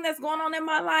everything that's going on in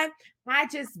my life, I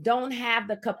just don't have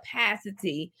the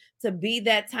capacity to be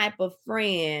that type of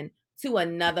friend to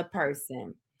another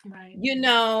person. Right.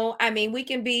 I mean, we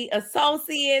can be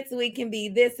associates, we can be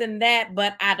this and that,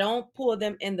 but I don't pull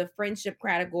them in the friendship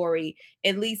category,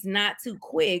 at least not too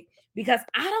quick, because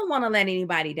I don't want to let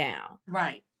anybody down.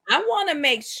 Right. I want to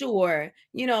make sure,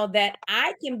 that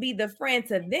I can be the friend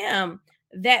to them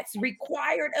that's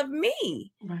required of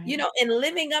me, Right. and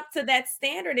living up to that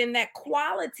standard and that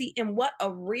quality and what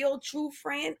a real true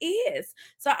friend is.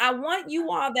 So I want you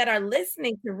all that are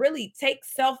listening to really take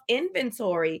self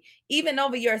inventory, even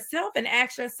over yourself, and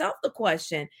ask yourself the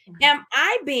question, am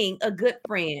I being a good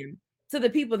friend to the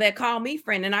people that call me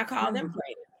friend and I call them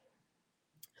friend?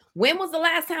 When was the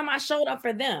last time I showed up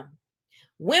for them?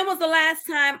 When was the last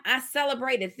time I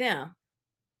celebrated them?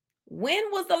 When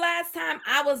was the last time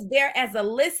I was there as a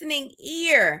listening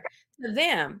ear to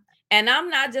them? And I'm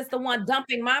not just the one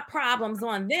dumping my problems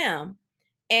on them.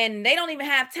 And they don't even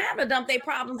have time to dump their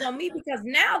problems on me, because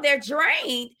now they're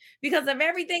drained because of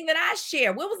everything that I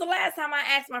share. When was the last time I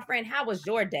asked my friend, how was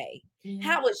your day?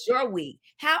 How was your week?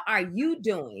 How are you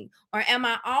doing? Or am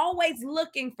I always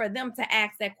looking for them to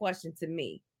ask that question to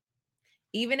me?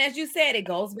 Even as you said, it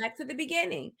goes back to the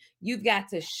beginning. You've got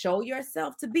to show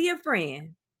yourself to be a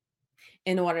friend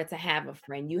in order to have a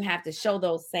friend. You have to show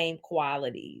those same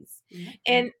qualities.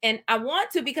 And I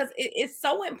want to, because it's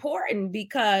so important,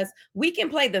 because we can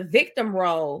play the victim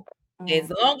role as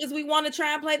long as we want to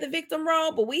try and play the victim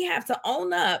role, but we have to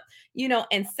own up,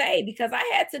 and say, because I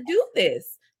had to do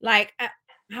this. Like,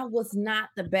 I was not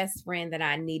the best friend that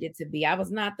I needed to be. I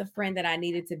was not the friend that I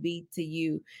needed to be to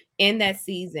you in that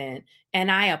season.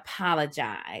 And I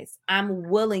apologize. I'm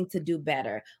willing to do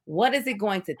better. What is it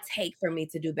going to take for me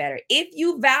to do better? If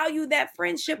you value that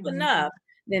friendship enough,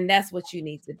 then that's what you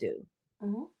need to do.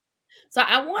 So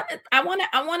I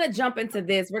want to jump into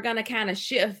this. We're going to kind of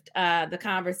shift the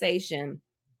conversation.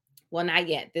 Well, not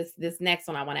yet. This next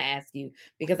one I want to ask you,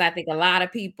 because I think a lot of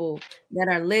people that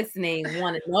are listening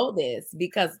want to know this,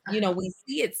 because we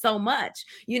see it so much.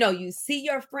 You see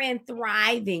your friend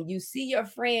thriving, you see your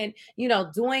friend,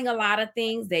 doing a lot of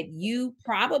things that you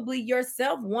probably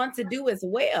yourself want to do as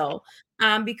well.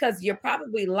 Because you're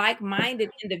probably like-minded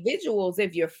individuals.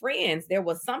 If you're friends, there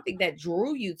was something that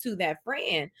drew you to that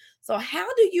friend. So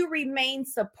how do you remain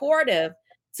supportive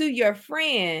to your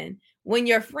friend when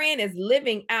your friend is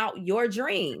living out your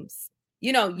dreams?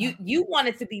 You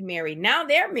wanted to be married, now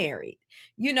they're married.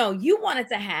 You wanted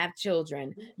to have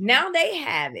children, now they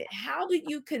have it. How do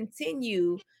you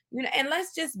continue, and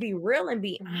let's just be real and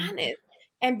be honest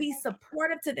and be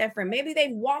supportive to their friend? Maybe they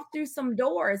walked through some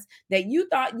doors that you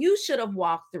thought you should have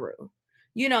walked through.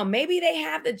 Maybe they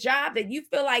have the job that you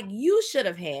feel like you should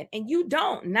have had and you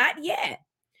don't, not yet.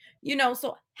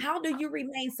 So how do you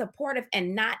remain supportive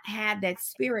and not have that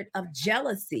spirit of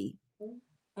jealousy,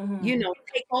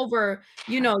 take over,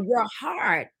 your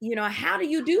heart? How do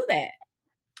you do that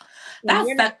when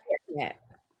you're not there yet?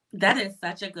 That is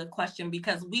such a good question,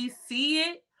 because we see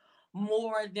it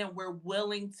more than we're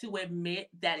willing to admit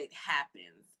that it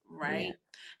happens, right? Yeah.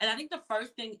 And I think the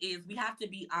first thing is we have to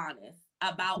be honest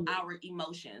about our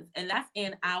emotions, and that's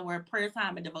in our prayer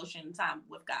time and devotion time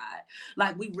with God.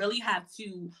 Like, we really have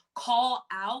to call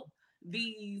out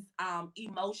these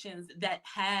emotions that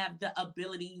have the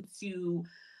ability to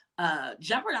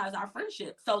jeopardize our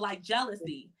friendship. So, like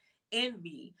jealousy,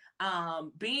 envy,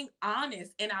 being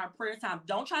honest in our prayer time.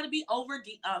 Don't try to be over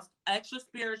deep, extra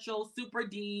spiritual, super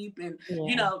deep, and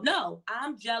no,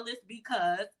 I'm jealous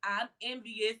because I'm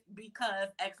envious because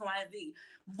X, Y, and Z.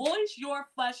 Voice your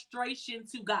frustration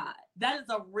to God. That is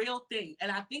a real thing,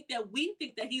 and I think that we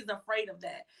think that He's afraid of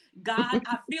that. God,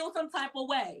 I feel some type of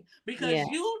way because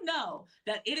you know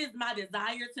that it is my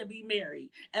desire to be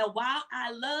married, and while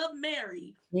I love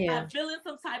Mary, I'm feeling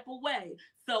some type of way.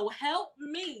 So help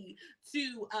me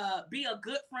to be a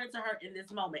good friend to her in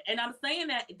this moment. And I'm saying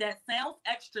that sounds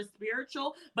extra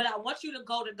spiritual, but I want you to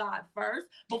go to God first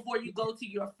before you go to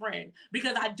your friend,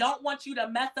 because I don't want you to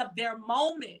mess up their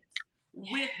moment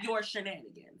with your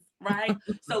shenanigans, right?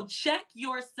 So check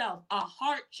yourself, a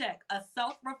heart check, a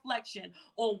self-reflection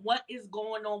on what is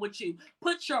going on with you.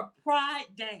 Put your pride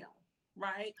down,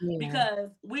 right? Because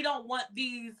we don't want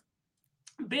these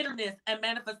bitterness and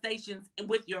manifestations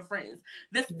with your friends.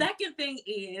 The second thing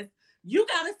is you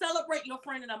got to celebrate your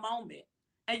friend in a moment,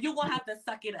 and you're going to have to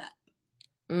suck it up.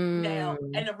 Now,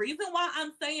 and the reason why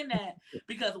I'm saying that,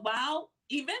 because while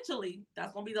eventually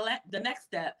that's going to be the next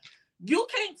step, you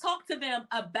can't talk to them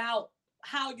about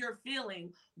how you're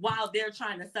feeling while they're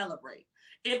trying to celebrate.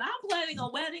 If I'm planning a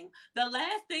wedding, the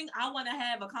last thing I want to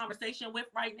have a conversation with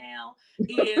right now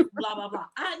is blah, blah, blah.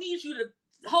 I need you to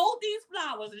hold these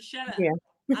flowers and shut up. Yeah.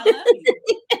 I love you.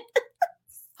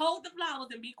 Hold the flowers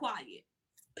and be quiet.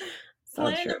 So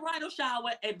plan the bridal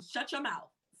shower and shut your mouth.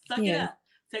 Suck it up.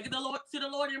 Take it to the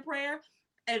Lord in prayer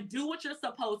and do what you're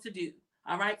supposed to do.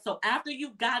 All right. So after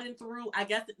you've gotten through, I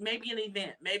guess maybe an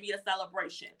event, maybe a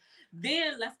celebration,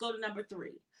 then let's go to number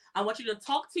 3. I want you to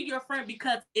talk to your friend,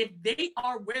 because if they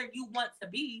are where you want to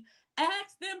be,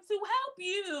 ask them to help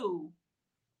you.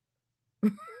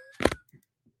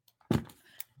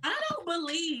 I don't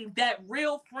believe that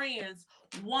real friends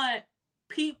want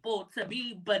people to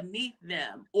be beneath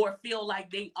them or feel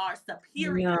like they are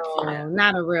superior to them.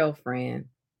 Not a real friend.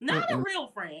 Not a real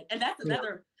friend. And that's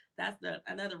another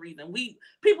reason.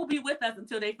 People be with us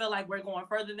until they feel like we're going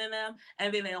further than them,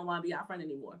 and then they don't want to be our friend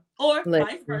anymore. Or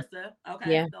vice versa.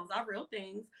 Okay. Those are real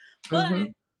things. But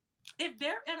if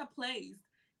they're at a place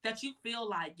that you feel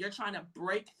like you're trying to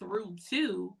break through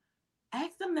to,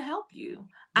 ask them to help you.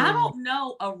 I don't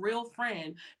know a real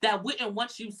friend that wouldn't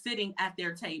want you sitting at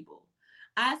their table.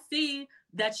 I see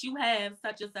that you have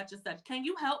such and such and such. Can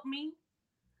you help me?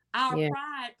 Our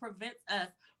pride prevents us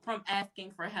from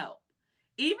asking for help.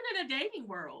 Even in the dating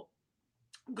world,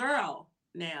 girl,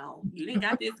 now you didn't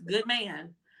got this good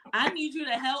man. I need you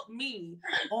to help me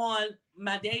on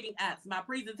my dating apps, my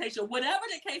presentation, whatever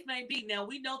the case may be. Now,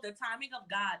 we know the timing of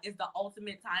God is the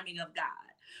ultimate timing of God.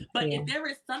 But if there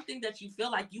is something that you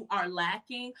feel like you are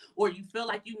lacking or you feel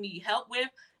like you need help with,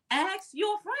 ask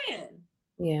your friend.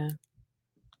 Yeah.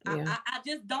 I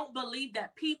just don't believe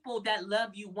that people that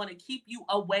love you want to keep you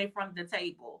away from the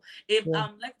table. If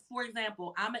like for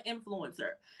example, I'm an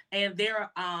influencer, and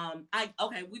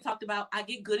we talked about I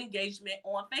get good engagement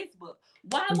on Facebook.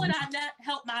 Why would I not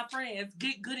help my friends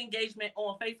get good engagement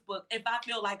on Facebook if I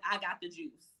feel like I got the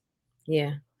juice?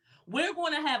 Yeah. We're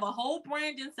going to have a whole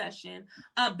branding session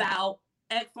about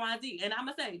X, Y, Z. And I'm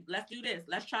going to say, let's do this.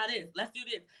 Let's try this. Let's do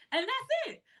this. And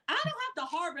that's it. I don't have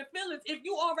to harbor feelings if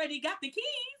you already got the keys.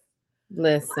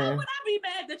 Listen. Why would I be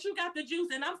mad that you got the juice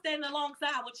and I'm standing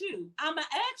alongside with you? I'm going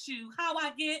to ask you how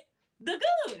I get the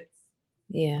goods.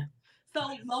 Yeah. So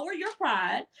lower your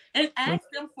pride and ask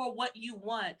them for what you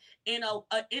want in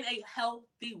a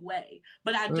healthy way.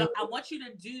 But I want you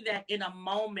to do that in a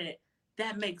moment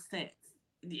that makes sense.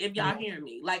 If y'all hear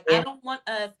me, like I don't want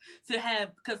us to have,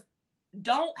 because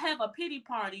don't have a pity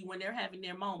party when they're having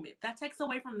their moment. That takes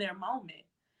away from their moment.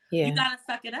 Yeah. You got to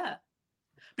suck it up.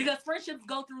 Because friendships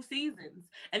go through seasons.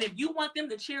 And if you want them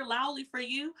to cheer loudly for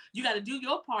you, you got to do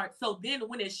your part. So then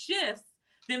when it shifts,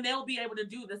 then they'll be able to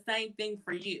do the same thing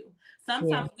for you.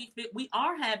 Sometimes we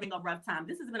are having a rough time.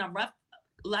 This has been a rough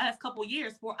last couple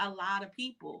years for a lot of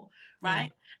people,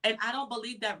 right? And I don't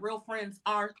believe that real friends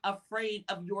are afraid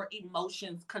of your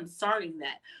emotions concerning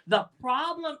that. The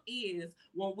problem is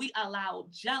when we allow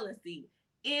jealousy,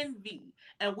 envy,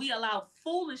 and we allow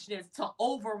foolishness to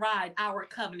override our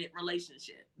covenant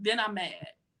relationship. Then I'm mad.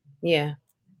 Yeah.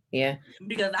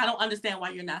 Because I don't understand why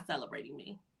you're not celebrating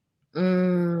me.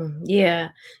 Yeah,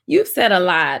 you've said a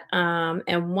lot.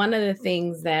 And one of the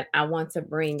things that I want to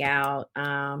bring out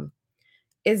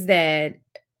is that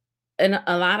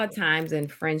a lot of times in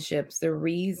friendships, the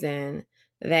reason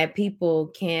that people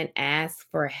can't ask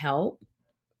for help,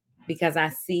 because I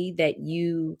see that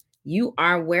you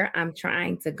are where I'm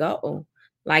trying to go.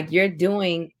 Like you're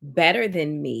doing better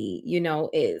than me,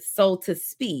 is so to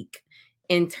speak,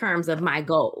 in terms of my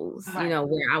goals,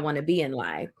 where I want to be in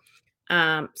life.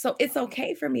 So it's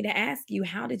okay for me to ask you,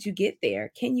 how did you get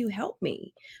there? Can you help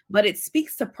me? But it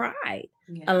speaks to pride.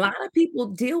 Yeah. A lot of people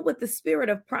deal with the spirit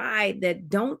of pride that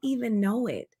don't even know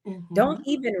it, don't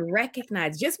even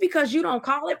recognize. Just because you don't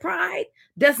call it pride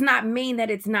does not mean that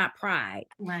it's not pride.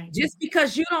 Right. Just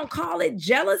because you don't call it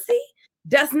jealousy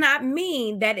does not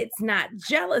mean that it's not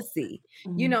jealousy.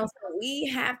 So we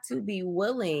have to be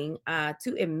willing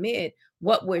to admit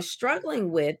what we're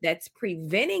struggling with that's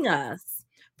preventing us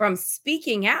from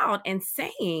speaking out and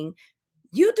saying,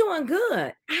 you're doing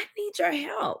good. I need your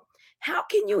help. How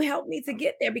can you help me to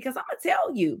get there? Because I'm going to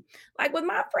tell you, like with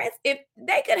my friends, if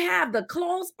they could have the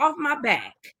clothes off my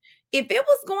back, if it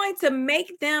was going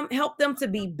to help them to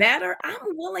be better,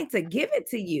 I'm willing to give it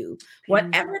to you.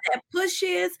 Whatever that push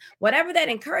is, whatever that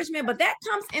encouragement, but that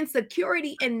comes in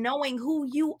security and knowing who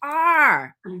you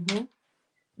are.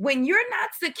 When you're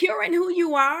not secure in who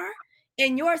you are,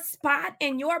 in your spot,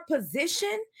 in your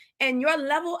position, and your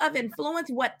level of influence,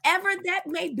 whatever that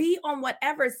may be on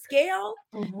whatever scale,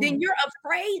 then Mhm. you're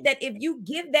afraid that if you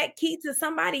give that key to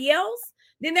somebody else,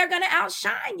 then they're going to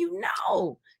outshine you.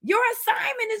 No, your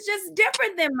assignment is just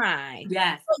different than mine.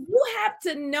 Yes. So you have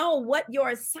to know what your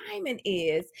assignment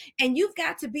is, and you've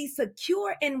got to be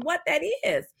secure in what that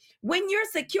is. When you're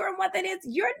secure in what that is,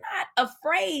 you're not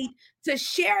afraid to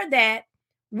share that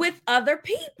with other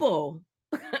people.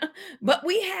 But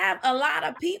we have a lot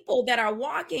of people that are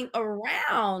walking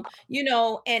around,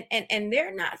 and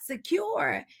they're not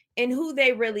secure in who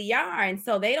they really are. And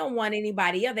so they don't want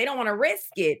anybody else. They don't want to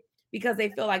risk it because they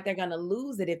feel like they're going to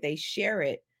lose it if they share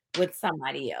it with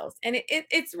somebody else. And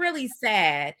it's really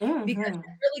sad because Mhm.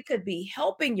 you really could be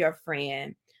helping your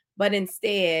friend, but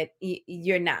instead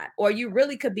you're not. Or you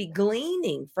really could be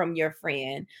gleaning from your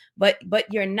friend, but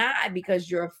you're not because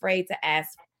you're afraid to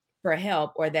ask for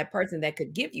help, or that person that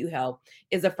could give you help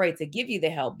is afraid to give you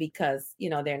the help because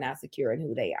they're not secure in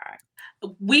who they are.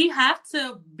 We have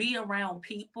to be around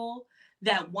people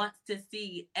that wants to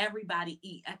see everybody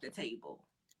eat at the table.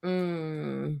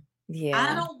 Mm, I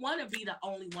yeah, don't want to be the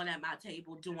only one at my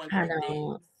table doing I good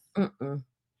know. things. Mm-mm.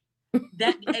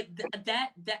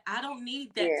 That I don't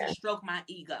need that to Yeah, stroke my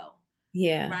ego.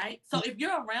 yeah. Right? So if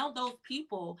you're around those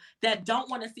people that don't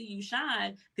want to see you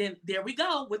shine, then there we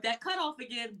go with that cutoff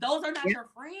again. Those are not Yeah. your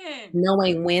friends.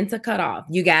 Knowing when to cut off.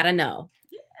 You gotta know.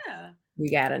 Yeah. You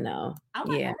gotta know. I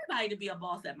want Yeah. everybody to be a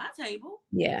boss at my table.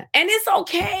 Yeah. And it's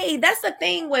okay. That's the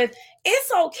thing with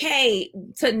it's okay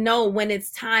to know when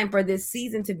it's time for this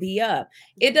season to be up.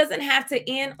 It doesn't have to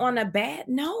end on a bad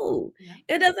note. Yeah.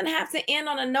 It doesn't have to end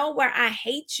on a note where I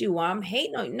hate you. I'm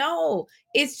hating on you. No,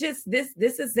 it's just this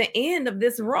is the end of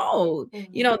this road.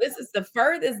 Mm-hmm. This is the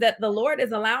furthest that the Lord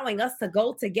is allowing us to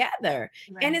go together.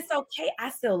 And Right. it's okay. I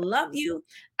still love you.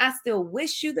 I still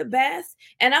wish you the best.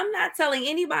 And I'm not telling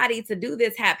anybody to do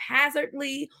this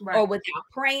haphazardly or Right. without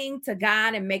praying to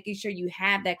God and making sure you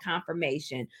have that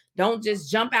confirmation. Don't just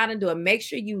jump out and do it. Make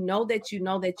sure you know that you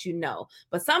know that you know.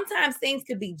 But sometimes things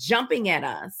could be jumping at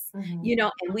us, Mm-hmm.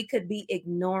 and we could be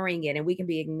ignoring it, and we can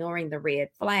be ignoring the red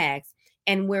flags.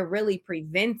 And we're really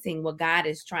preventing what God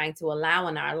is trying to allow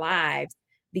in our lives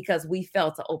because we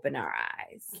failed to open our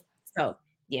eyes. So,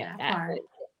 yeah. That part.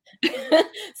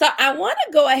 So I want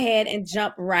to go ahead and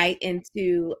jump right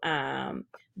into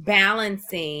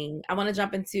balancing. I want to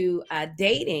jump into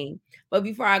dating. But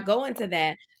before I go into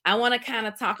that, I want to kind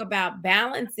of talk about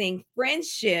balancing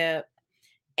friendship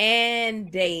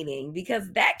and dating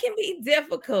because that can be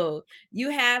difficult. You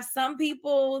have some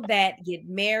people that get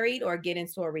married or get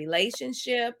into a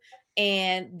relationship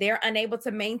and they're unable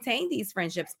to maintain these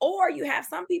friendships. Or you have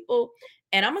some people,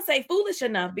 and I'm going to say foolish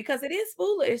enough because it is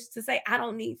foolish to say, I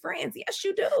don't need friends. Yes,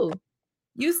 you do.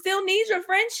 You still need your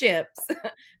friendships.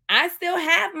 I still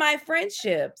have my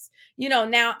friendships.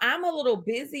 Now I'm a little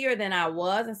busier than I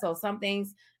was. And so some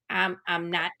things I'm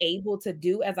not able to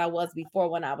do as I was before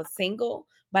when I was single,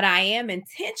 but I am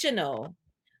intentional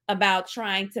about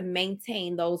trying to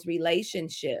maintain those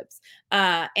relationships.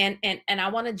 And I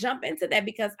want to jump into that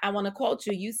because I want to quote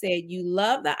you. You said you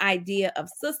love the idea of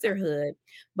sisterhood,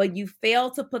 but you fail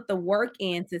to put the work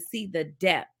in to see the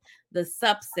depth, the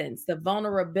substance, the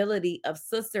vulnerability of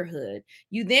sisterhood.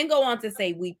 You then go on to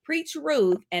say, we preach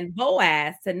Ruth and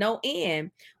Boaz to no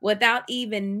end without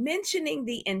even mentioning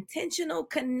the intentional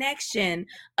connection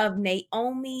of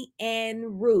Naomi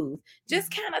and Ruth.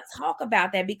 Just kind of talk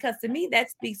about that because to me,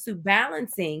 that speaks to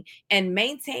balancing and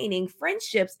maintaining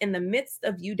friendships in the midst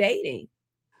of you dating.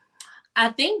 I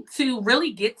think to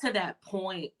really get to that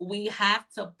point, we have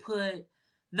to put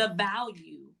the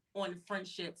value on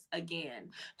friendships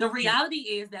again. The reality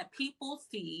is that people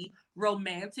see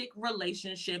romantic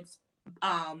relationships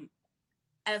um,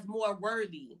 as more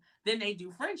worthy than they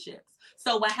do friendships.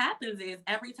 So what happens is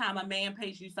every time a man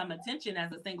pays you some attention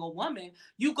as a single woman,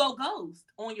 you go ghost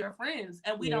on your friends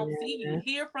and we don't see you, Yeah.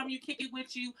 hear from you, kick it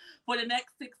with you for the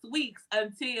next 6 weeks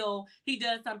until he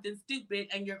does something stupid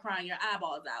and you're crying your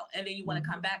eyeballs out and then you want to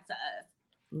come back to us.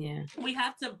 Yeah. We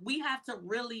have to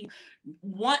really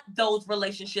want those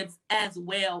relationships as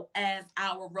well as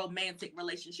our romantic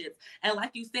relationships. And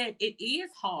like you said, it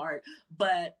is hard,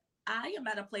 but I am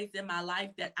at a place in my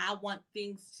life that I want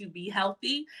things to be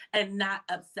healthy and not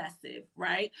obsessive,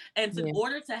 right? And in Yeah.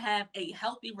 order to have a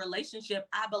healthy relationship,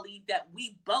 I believe that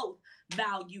we both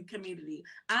value community.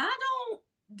 I don't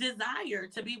desire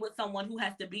to be with someone who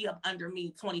has to be up under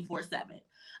me 24/7.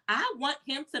 I want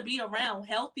him to be around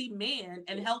healthy men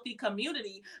and healthy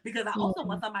community, because I also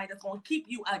want somebody that's going to keep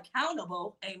you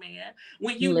accountable, amen,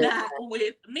 when you Listen, not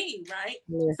with me, right?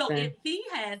 So if listen. he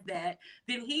has that,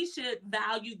 then he should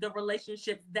value the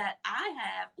relationships that I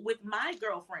have with my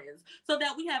girlfriends, so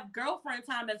that we have girlfriend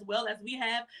time as well as we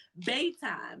have babe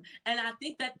time. And I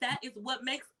think that that is what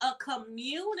makes a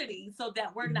community, so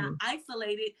that we're not Mhm.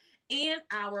 isolated in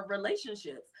our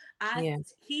relationships. I Yeah,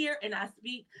 hear and I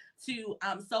speak to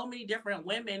so many different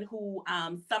women who,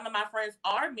 some of my friends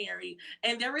are married,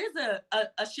 and there is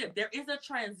a shift, there is a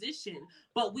transition,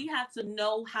 but we have to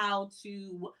know how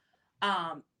to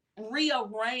um,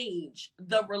 rearrange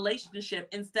the relationship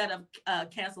instead of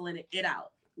canceling it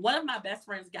out. One of my best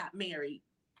friends got married,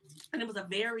 and it was a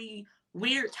very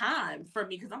weird time for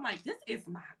me, because I'm like, this is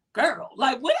my girl.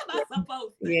 Like, what am I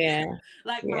supposed to yeah, do?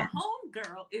 Like, my yeah, home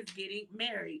girl is getting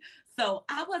married. So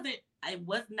it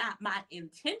was not my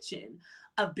intention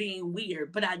of being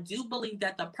weird, but I do believe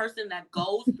that the person that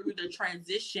goes through the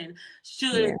transition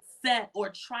should yeah. set or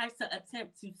try to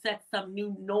attempt to set some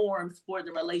new norms for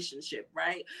the relationship,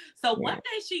 right? So one Yeah.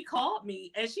 day she called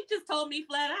me and she just told me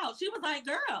flat out, she was like,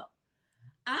 girl,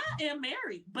 I am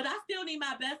married, but I still need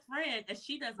my best friend, and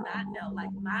she does not know.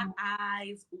 Like, my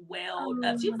eyes welled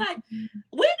up. She was like,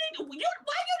 "When did you? Why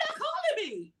you not calling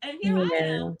me?" And here I am.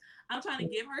 Yeah. I'm trying to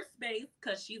give her space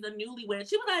because she's a newlywed.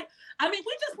 She was like, "I mean,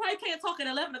 we just probably can't talk at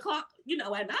 11 o'clock,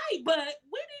 at night, but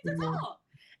we need to Yeah. talk."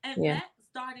 And Yeah. that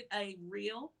started a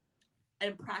real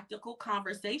and practical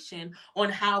conversation on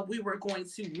how we were going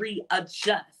to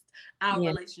readjust our Yeah.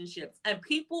 relationships. And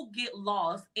people get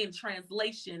lost in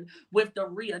translation with the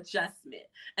readjustment.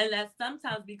 And that's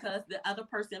sometimes because the other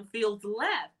person feels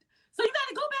left. So you got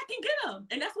to go back and get them.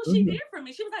 And that's what she Mhm. did for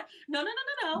me. She was like, no, no,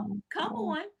 no, no, no. Come Oh,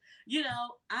 on.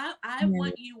 I yeah.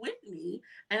 want you with me.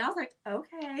 And I was like,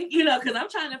 okay, because I'm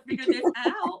trying to figure this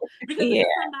out, because this Yeah. is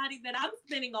somebody that I'm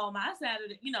spending all my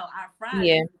Saturday, our Yeah.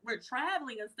 Fridays. We're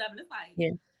traveling and stuff. And it's like,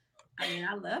 Yeah. I mean,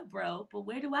 I love bro, but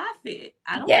where do I fit?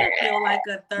 I don't want Yeah. to feel like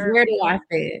a third Where do I wheel.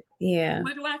 fit? Yeah.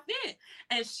 Where do I fit?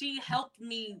 And she helped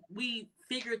me. We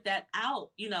figured that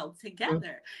out, Mm.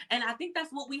 together. And I think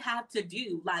that's what we have to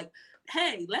do. Like,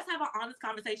 hey, let's have an honest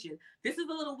conversation. This is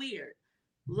a little weird.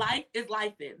 Life is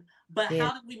life in, but Yeah.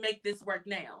 how do we make this work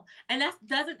now? And that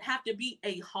doesn't have to be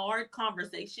a hard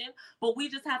conversation, but we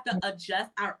just have to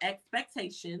adjust our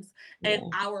expectations and Yeah.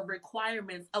 our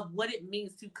requirements of what it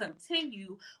means to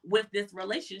continue with this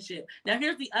relationship. Now,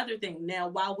 here's the other thing. Now,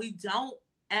 while we don't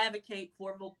advocate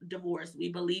for divorce, we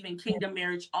believe in kingdom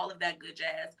marriage, all of that good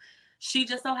jazz. She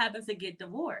just so happens to get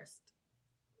divorced,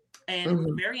 and it was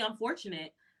Mhm. very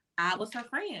unfortunate. I was her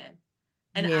friend,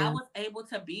 and I Yeah. was able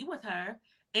to be with her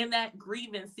in that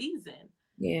grieving season.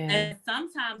 Yeah. And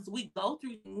sometimes we go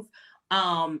through things,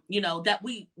 that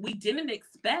we didn't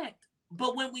expect.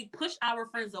 But when we push our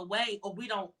friends away, or we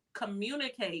don't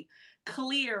communicate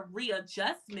clear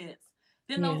readjustments,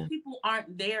 then those Yeah. people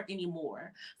aren't there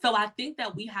anymore. So I think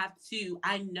that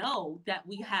I know that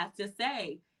we have to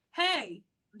say, hey,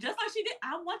 just like she did,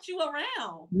 I want you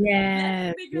around. Let's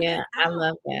Yes. figure Yeah. this I out.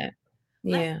 love that.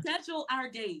 Let's Yeah. schedule our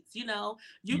dates. You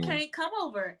Yeah. can't come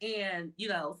over and,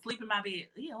 sleep in my bed.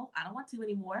 I don't want to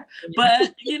anymore.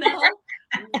 Yeah. But,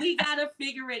 we got to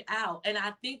figure it out. And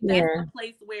I think that's the Yeah.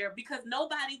 place where, because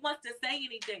nobody wants to say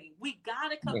anything, we got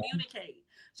to Yeah. communicate.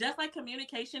 Just like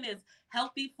communication is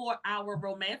healthy for our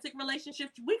romantic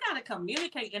relationships, we got to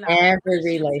communicate in our Every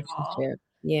friendships, y'all. relationship.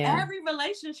 Yeah. Every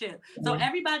relationship. So Yeah.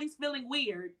 everybody's feeling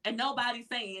weird and nobody's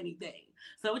saying anything.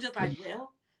 So it's just like,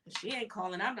 well, she ain't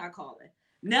calling, I'm not calling.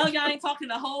 Now y'all ain't talking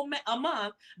a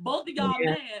month. Both of y'all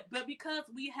Yeah. mad, but because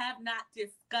we have not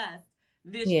discussed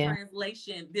Yeah.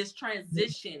 this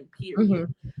transition period.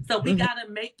 Mhm. So we Mhm. gotta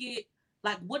make it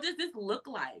like, what does this look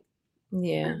like?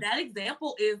 Yeah. And that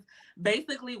example is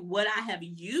basically what I have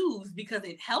used, because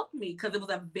it helped me, because it was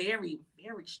a very,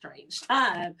 very strange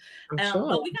time. I'm sure.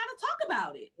 But we gotta talk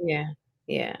about it. Yeah.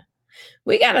 Yeah.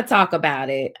 We gotta talk about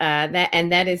it.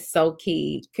 That is so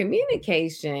key.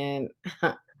 Communication,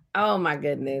 oh my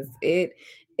goodness.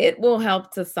 It will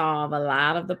help to solve a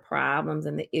lot of the problems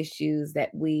and the issues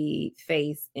that we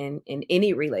face in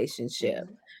any relationship.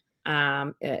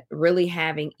 Mhm, Really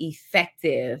having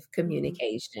effective mhm,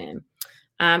 communication.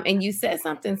 And you said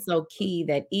something so key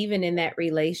that even in that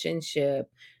relationship,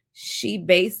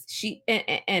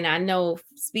 and I know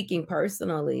speaking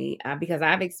personally, because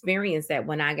I've experienced that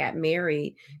when I got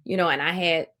married, and I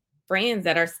had friends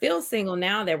that are still single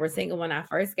now that were single when I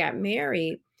first got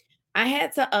married. I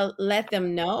had to let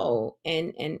them know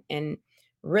and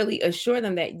really assure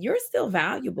them that you're still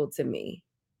valuable to me.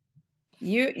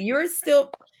 You're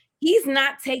still he's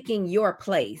not taking your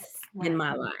place in Right.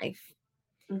 my life.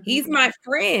 He's Mm-hmm. my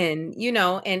friend,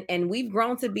 and we've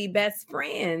grown to be best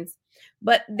friends,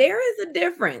 but there is a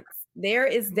difference. There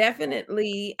is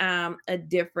definitely a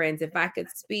difference. If I could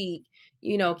speak,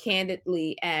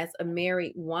 candidly as a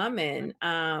married woman,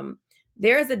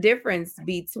 there's a difference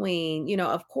between,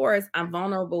 of course, I'm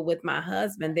vulnerable with my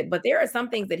husband, but there are some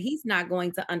things that he's not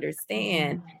going to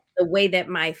understand Mm-hmm. the way that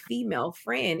my female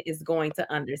friend is going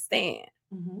to understand.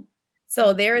 Mm-hmm.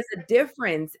 So there is a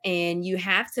difference, and you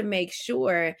have to make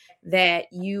sure that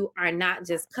you are not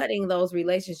just cutting those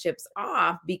relationships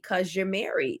off because you're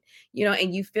married,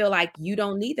 and you feel like you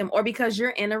don't need them, or because you're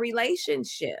in a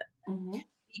relationship, Mm-hmm.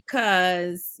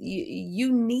 because you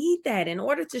need that in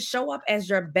order to show up as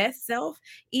your best self.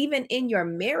 Even in your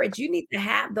marriage, you need to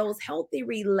have those healthy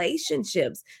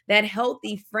relationships, that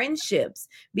healthy friendships,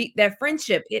 that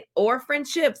friendship it or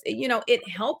friendships, it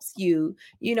helps you,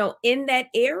 in that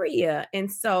area.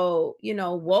 And so,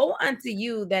 woe unto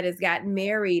you that has gotten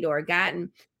married or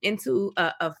gotten into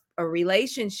a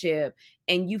relationship,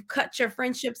 and you've cut your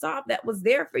friendships off that was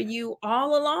there for you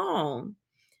all along.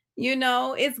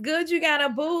 It's good you got a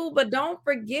boo, but don't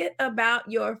forget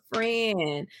about your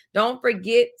friend. Don't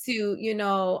forget to,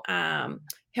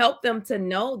 help them to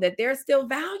know that they're still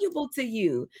valuable to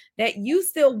you, that you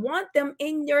still want them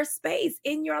in your space,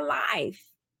 in your life.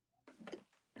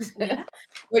 Yeah.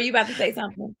 Were you about to say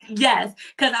something? Yes,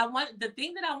 because the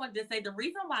thing that I wanted to say, the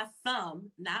reason why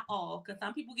some, not all, because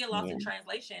some people get lost Yeah. in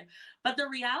translation, but the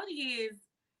reality is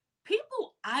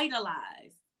people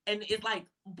idolize, and it's like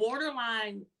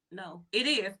borderline. No, it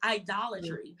is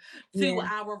idolatry to Yeah.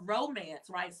 our romance,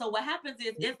 right? So what happens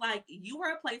is it's like you were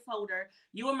a placeholder,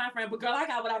 you were my friend, but girl, I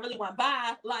got what I really want.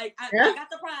 Bye. Like I got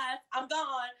the prize. I'm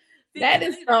gone. See That you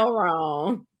is later. so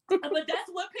wrong. But that's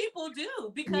what people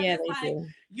do because Yeah, it's they like do.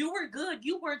 you were good.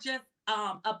 You were just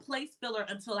a place filler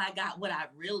until I got what I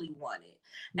really wanted.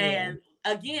 Yeah. And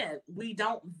again, we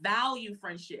don't value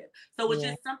friendship. So it's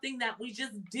Yeah. just something that we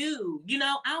just do. I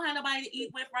don't have nobody to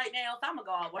eat with right now, so I'm gonna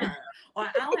go out with her. Or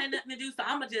I don't have nothing to do, so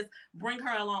I'm gonna just bring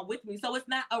her along with me. So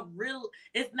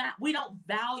we don't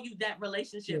value that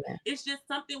relationship. Yeah. It's just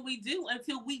something we do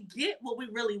until we get what we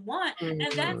really want. And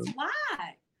that's Mhm.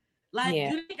 why. Like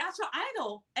Yeah. you got your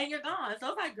idol and you're gone. So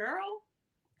it's like, girl,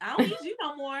 I don't need you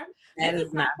no more. This That is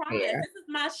is my not prize. fair. This is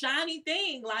my shiny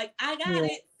thing. Like I got Yeah.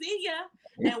 it. See ya.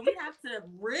 And we have to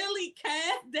really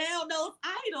cast down those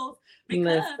idols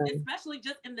because, Listen. especially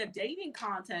just in the dating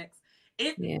context,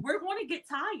 Yeah. we're going to get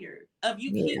tired of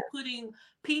you Yeah. keep putting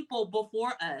people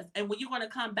before us. And when you're going to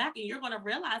come back and you're going to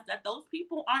realize that those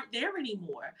people aren't there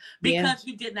anymore Yeah. because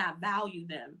you did not value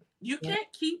them. You Yeah.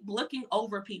 can't keep looking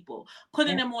over people,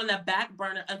 putting Yeah. them on the back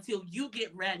burner until you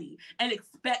get ready and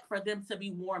expect for them to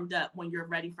be warmed up when you're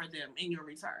ready for them in your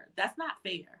return. That's not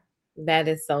fair. That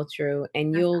is so true,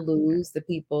 and That's you'll not fair. lose the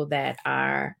people that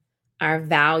are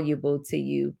valuable to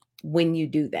you when you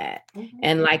do that. Mm-hmm.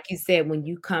 And like you said, when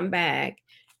you come back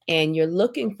and you're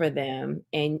looking for them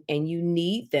and you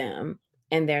need them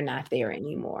and they're not there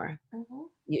anymore. Mm-hmm.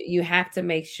 You have to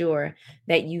make sure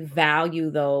that you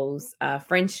value those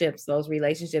friendships, those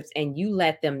relationships, and you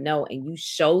let them know and you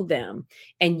show them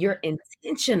and you're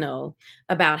intentional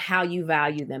about how you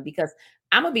value them. Because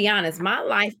I'm gonna be honest, my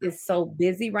life is so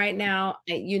busy right now,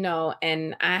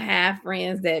 and I have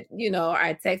friends that,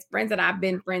 are text friends that I've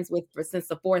been friends with since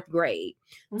the fourth grade.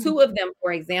 Mm-hmm. Two of them,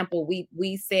 for example,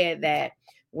 we said that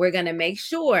we're gonna make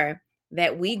sure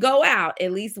that we go out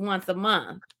at least once a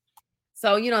month.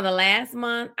 So, the last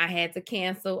month I had to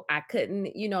cancel. I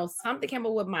couldn't, something came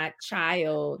up with my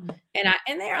child, and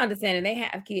they're understanding, they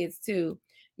have kids too,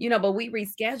 but we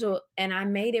rescheduled, and I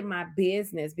made it my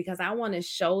business because I want to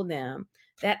show them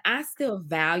that I still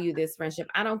value this friendship.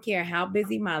 I don't care how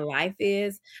busy my life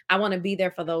is. I want to be there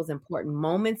for those important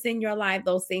moments in your life,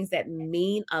 those things that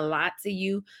mean a lot to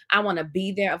you. I want to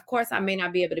be there. Of course, I may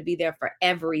not be able to be there for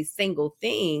every single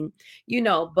thing,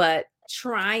 but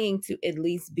trying to at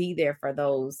least be there for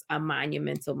those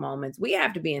monumental moments. We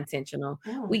have to be intentional.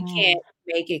 We Mm-hmm. can't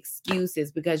make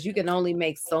excuses, because you can only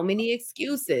make so many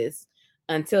excuses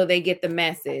until they get the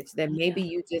message that Yeah. maybe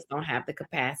you just don't have the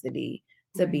capacity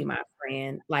to be Right. my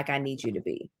friend like I need you to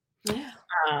be. Yeah.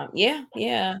 Yeah,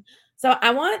 yeah. So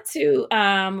I want to,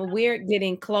 we're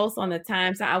getting close on the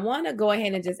time. So I want to go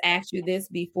ahead and just ask you this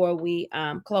before we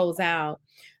close out.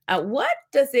 What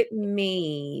does it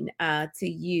mean to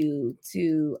you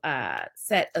to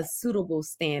set a suitable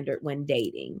standard when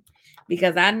dating?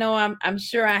 Because I know I'm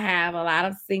sure I have a lot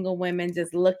of single women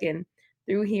just looking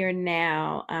through here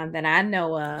now that I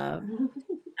know of.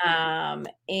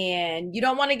 And you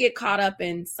don't want to get caught up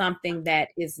in something that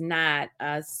is not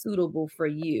suitable for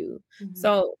you. Mhm.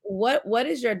 So what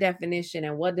is your definition,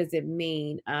 and what does it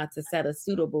mean to set a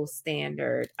suitable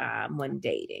standard when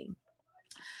dating?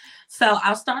 So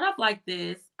I'll start off like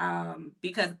this,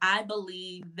 because I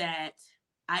believe that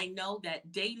I know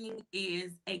that dating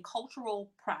is a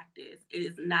cultural practice. It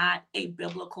is not a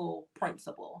biblical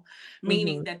principle,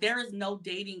 meaning that there is no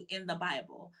dating in the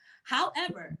Bible.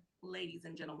 However, ladies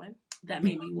and gentlemen that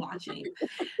may be watching,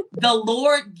 the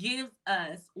Lord gives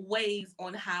us ways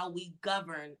on how we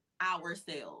govern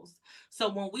ourselves. So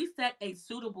when we set a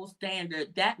suitable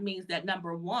standard, that means that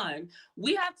number one,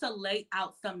 we have to lay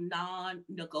out some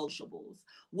non-negotiables.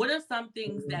 What are some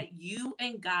things that you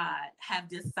and God have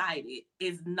decided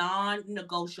is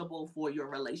non-negotiable for your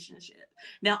relationship?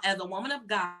 Now, as a woman of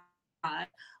God,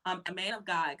 a man of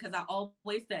God, because I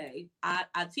always say I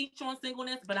teach on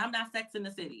singleness, but I'm not Sex in the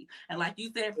City. And like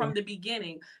you said from the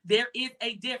beginning, there is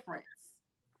a difference.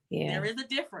 Yeah. There is a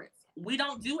difference. We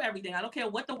don't do everything. I don't care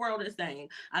what the world is saying.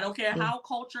 I don't care how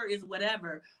culture is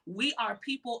whatever. We are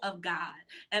people of God.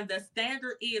 And the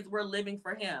standard is we're living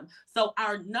for Him. So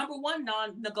our number one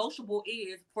non-negotiable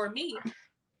is, for me,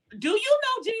 do you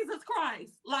know Jesus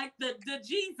Christ? Like the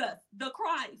Jesus, the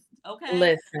Christ. Okay.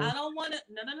 Listen. I don't want to.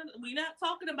 No. We're not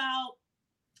talking about,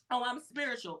 oh, I'm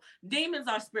spiritual. Demons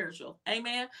are spiritual.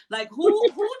 Amen. Like who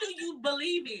do you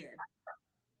believe in?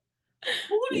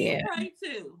 Who do you pray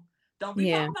to? Don't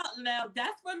be talking about now.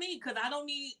 That's for me, because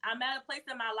I'm at a place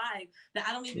in my life that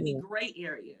I don't need any gray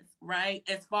areas, right?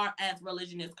 As far as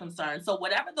religion is concerned. So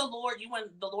whatever you and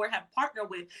the Lord have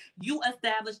partnered with, you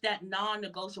establish that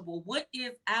non-negotiable. What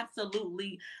is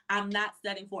absolutely I'm not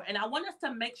setting for? And I want us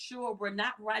to make sure we're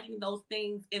not writing those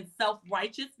things in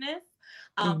self-righteousness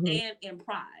and in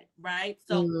pride, right?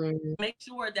 So make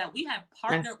sure that we have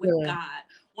partnered with God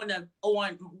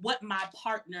on what my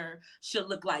partner should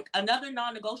look like. Another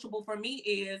non-negotiable for me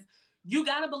is you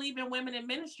got to believe in women in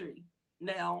ministry.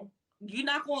 Now, you're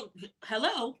not going,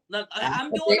 hello, look,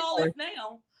 I'm doing all this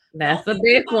now. That's a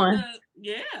big one.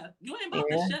 You ain't about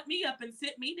to shut me up and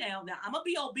sit me down. Now, I'm going to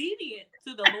be obedient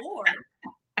to the Lord.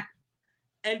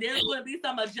 And there's going to be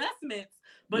some adjustments.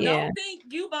 But don't think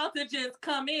you about to just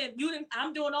come in.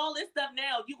 I'm doing all this stuff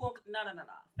now. You going no,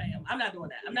 fam. I'm not doing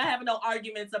that. I'm not having no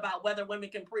arguments about whether women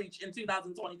can preach in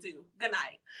 2022. Good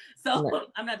night. So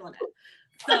I'm not doing that.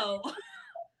 So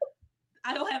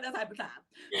I don't have that type of time.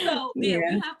 So we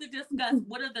have to discuss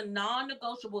what are the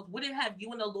non-negotiables. What have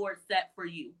you and the Lord set for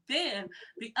you? Then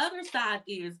the other side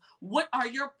is, what are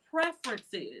your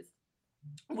preferences?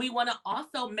 We want to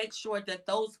also make sure that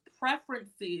those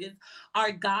preferences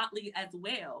are godly as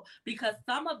well, because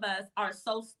some of us are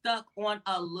so stuck on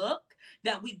a look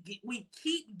that we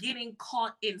keep getting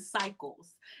caught in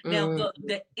cycles. Now,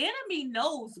 the enemy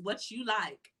knows what you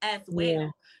like as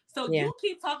well. So you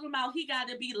keep talking about he got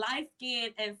to be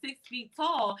light-skinned and 6 feet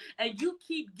tall, and you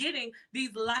keep getting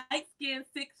these light-skinned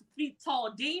 6 feet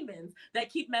tall demons that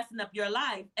keep messing up your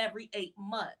life every 8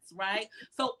 months, right?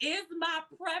 So is my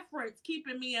preference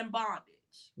keeping me in bondage?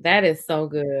 That is so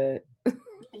good.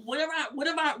 What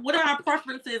are our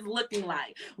preferences looking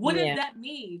like? What does that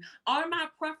mean? Are my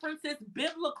preferences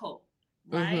biblical?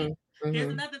 Right?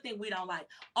 Here's another thing we don't like.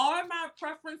 Are my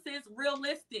preferences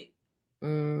realistic?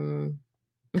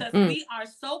 Because we are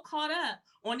so caught up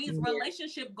on these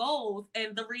relationship goals,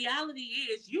 and the reality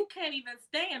is you can't even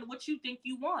stand what you think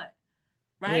you want,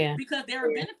 right? Because there are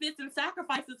benefits and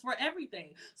sacrifices for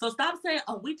everything. So stop saying,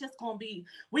 oh,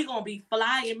 we're gonna be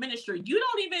fly in ministry. You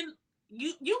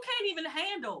can't even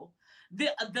handle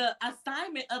the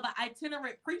assignment of an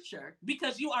itinerant preacher,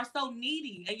 because you are so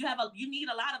needy and you need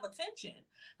a lot of attention.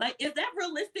 Like, is that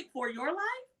realistic for your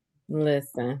life?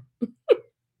 Listen.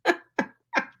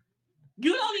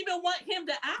 You don't even want him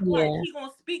to act like he's going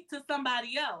to speak to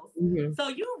somebody else. So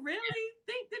you really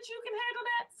think that you can handle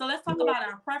that? So let's talk about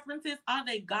our preferences. Are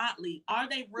they godly? Are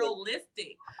they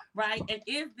realistic? Right? And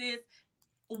is this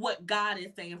what God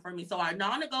is saying for me? So our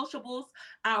non-negotiables,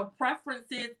 our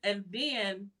preferences, and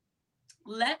then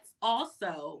let's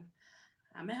also,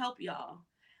 I'm going to help y'all.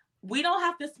 We don't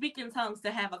have to speak in tongues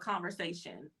to have a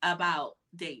conversation about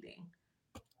dating.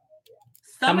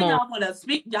 Some of y'all want to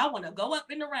speak, y'all want to go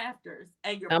up in the rafters,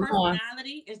 and your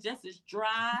personality is just as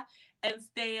dry and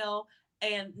stale,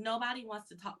 and nobody wants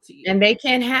to talk to you. And they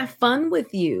can't have fun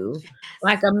with you.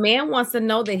 Like, a man wants to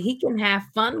know that he can have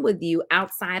fun with you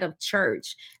outside of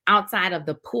church, outside of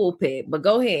the pulpit. But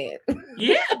go ahead.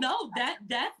 That's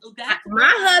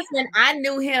my husband. I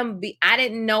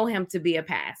didn't know him to be a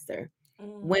pastor.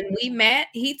 When we met,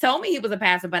 he told me he was a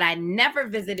pastor, but I never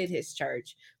visited his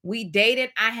church. We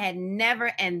dated. I had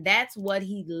never, and that's what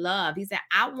he loved. He said,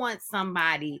 I want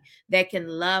somebody that can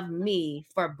love me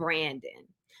for Brandon,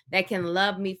 that can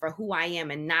love me for who I am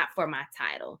and not for my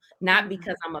title, not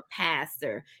because I'm a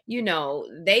pastor. You know,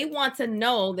 they want to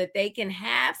know that they can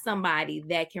have somebody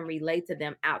that can relate to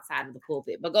them outside of the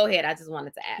pulpit. But go ahead. I just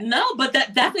wanted to add. No, but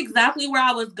that's exactly where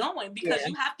I was going, because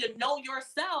you have to know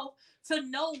yourself to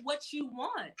know what you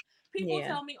want. People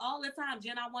tell me all the time,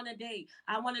 Jen, I want to date.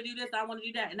 I want to do this. I want to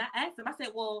do that. And I asked them, I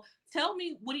said, well, tell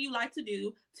me, what do you like to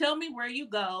do? Tell me where you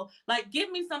go. Like,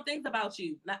 give me some things about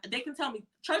you. Now, they can tell me,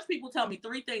 church people tell me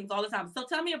 3 things all the time. So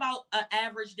tell me about an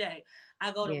average day.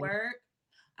 I go to work,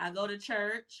 I go to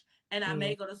church, and I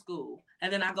may go to school,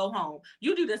 and then I go home.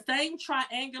 You do the same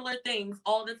triangular things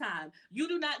all the time. You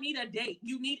do not need a date.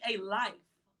 You need a life.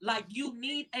 Like, you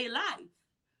need a life.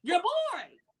 You're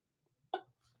boring.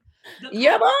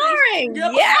 You're boring.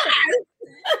 Yes.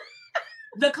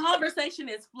 The conversation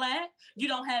is flat. You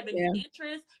don't have any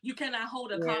interest. You cannot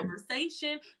hold a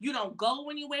conversation. You don't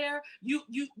go anywhere.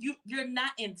 You're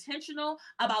not intentional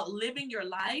about living your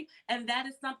life, and that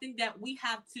is something that we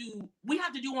have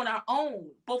to do on our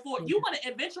own. Before you want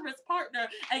an adventurous partner,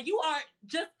 and you are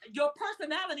just, your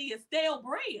personality is stale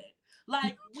bread.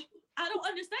 Like, I don't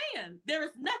understand. There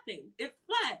is nothing. It's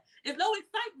flat. It's no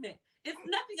excitement. It's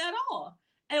nothing at all.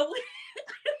 And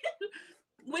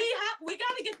we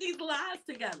got to get these lives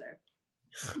together,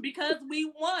 because we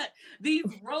want these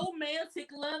romantic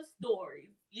love stories,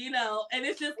 you know. And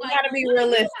it's just like, gotta be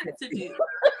realistic. What do you like to do?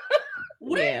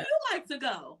 Where do you like to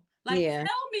go? Like, tell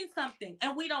me something.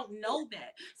 And we don't know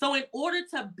that. So in order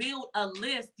to build a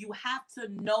list, you have to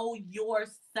know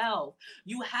yourself.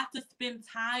 You have to spend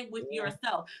time with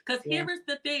yourself. Because here is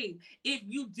the thing. If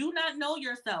you do not know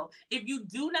yourself, if you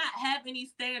do not have any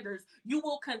standards, you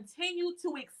will continue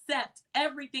to accept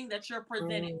everything that you're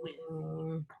presented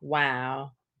with. Wow.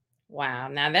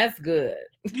 Now that's good.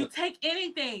 You take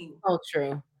anything. Oh,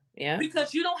 true. Yeah.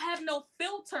 Because you don't have no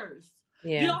filters.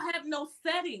 You don't have no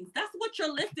settings. That's what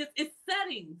your list is. It's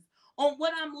settings on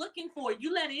what I'm looking for.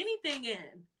 You let anything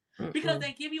in because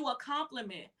they give you a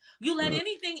compliment. You let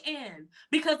anything in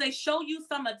because they show you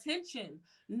some attention.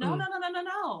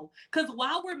 No. Because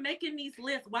while we're making these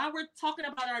lists, while we're talking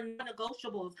about our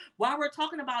non-negotiables, while we're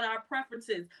talking about our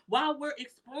preferences, while we're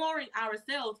exploring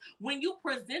ourselves, when you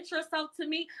present yourself to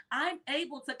me, I'm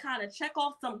able to kind of check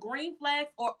off some green flags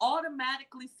or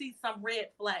automatically see some red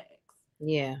flags.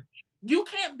 Yeah. You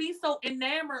can't be so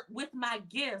enamored with my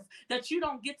gifts that you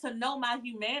don't get to know my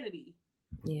humanity.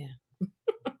 Yeah.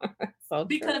 So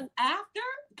because after,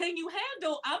 can you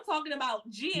handle, I'm talking about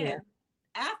Jen,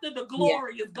 after the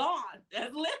glory is gone,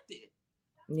 that's lifted.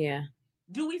 Yeah.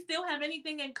 Do we still have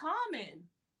anything in common?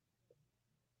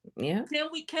 Yeah.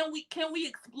 Can we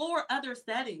explore other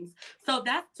settings? So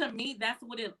that's, to me, that's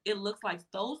what it looks like.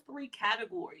 Those 3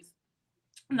 categories.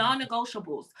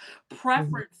 Non-negotiables,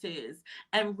 preferences,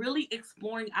 and really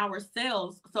exploring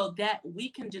ourselves so that we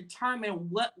can determine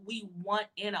what we want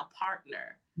in a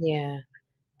partner. Yeah.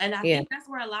 And I think that's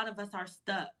where a lot of us are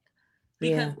stuck,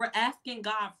 because we're asking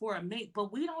God for a mate,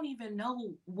 but we don't even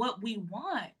know what we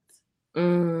want.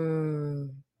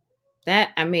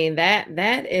 That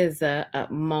is a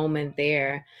moment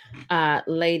there.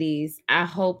 Ladies, I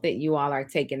hope that you all are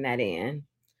taking that in.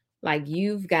 Like,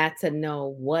 you've got to know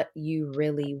what you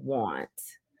really want.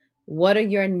 What are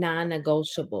your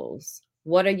non-negotiables?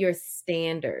 What are your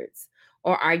standards?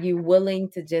 Or are you willing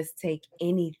to just take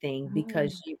anything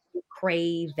because you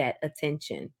crave that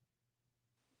attention?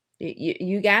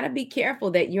 You got to be careful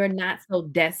that you're not so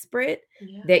desperate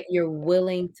that you're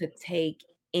willing to take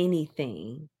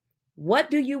anything.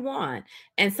 What do you want?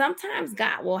 And sometimes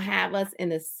God will have us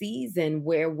in a season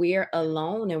where we're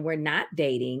alone and we're not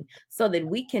dating so that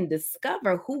we can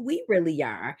discover who we really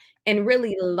are and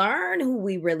really learn who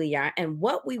we really are and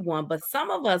what we want. But some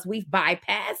of us, we've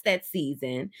bypassed that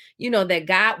season, that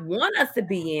God wants us to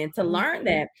be in, to learn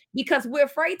that, because we're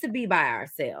afraid to be by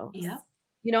ourselves.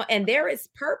 And there is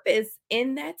purpose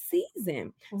in that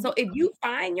season. So if you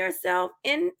find yourself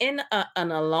in an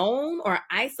alone or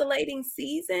isolating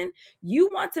season, you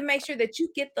want to make sure that you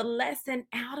get the lesson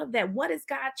out of that. What is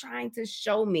God trying to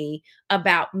show me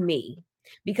about me?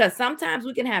 Because sometimes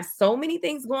we can have so many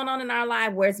things going on in our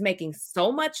life where it's making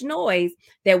so much noise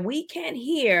that we can't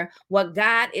hear what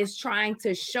God is trying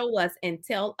to show us and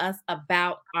tell us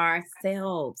about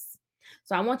ourselves.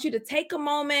 So I want you to take a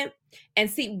moment and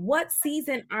see, what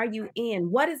season are you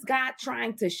in? What is God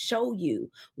trying to show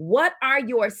you? What are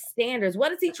your standards?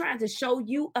 What is he trying to show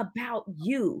you about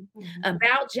you,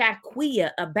 about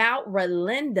Jaquia, about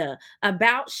Relinda,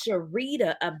 about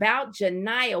Sharita, about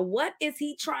Janiyah? What is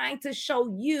he trying to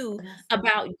show you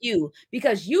about you?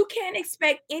 Because you can't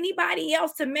expect anybody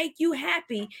else to make you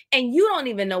happy, and you don't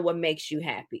even know what makes you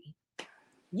happy.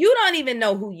 You don't even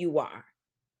know who you are.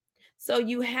 So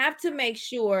you have to make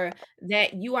sure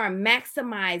that you are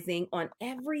maximizing on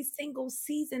every single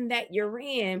season that you're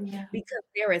in, because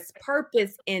there is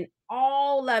purpose in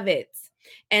all of it.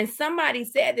 And somebody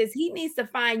said this, he needs to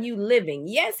find you living.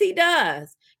 Yes, he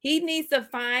does. He needs to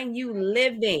find you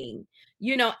living.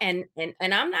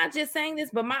 And I'm not just saying this,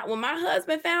 but when my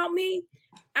husband found me,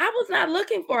 I was not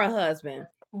looking for a husband.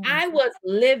 I was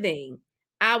living.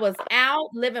 I was out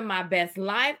living my best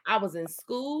life. I was in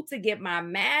school to get my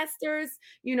master's.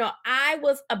 I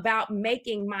was about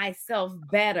making myself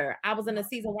better. I was in a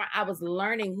season where I was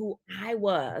learning who I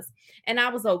was, and I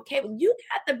was okay. You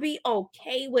got to be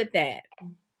okay with that,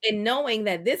 and knowing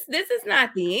that this is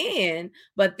not the end,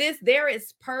 but there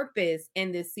is purpose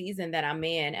in this season that I'm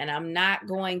in, and I'm not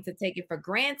going to take it for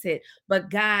granted.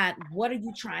 But God, what are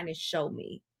you trying to show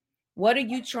me? What are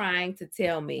you trying to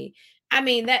tell me? I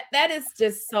mean, that is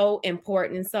just so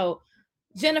important. So,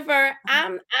 Jennifer,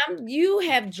 you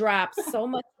have dropped so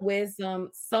much wisdom,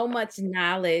 so much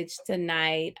knowledge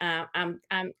tonight.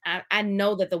 I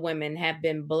know that the women have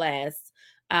been blessed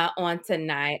on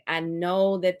tonight. I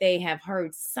know that they have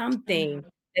heard something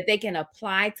that they can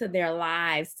apply to their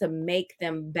lives to make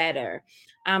them better.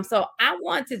 So I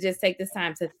want to just take this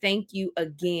time to thank you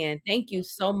again. Thank you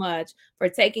so much for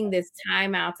taking this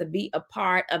time out to be a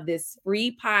part of this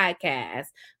free podcast.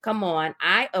 Come on,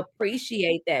 I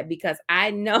appreciate that, because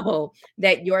I know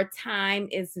that your time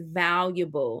is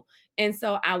valuable. And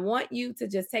so I want you to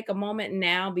just take a moment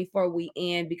now before we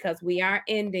end, because we are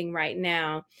ending right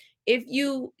now.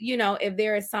 If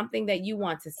there is something that you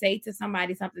want to say to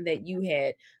somebody, something that you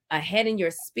had ahead in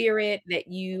your spirit that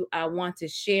you want to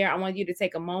share, I want you to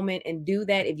take a moment and do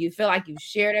that. If you feel like you've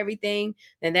shared everything,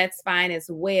 then that's fine as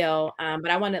well.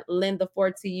 But I want to lend the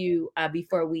floor to you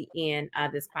before we end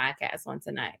this podcast on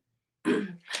tonight.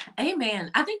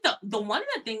 Amen. I think the one of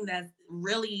the things that's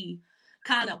really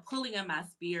kind of pulling in my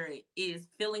spirit is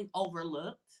feeling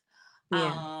overlooked.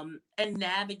 Yeah. And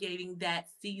navigating that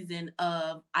season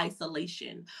of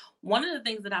isolation. One of the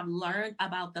things that I've learned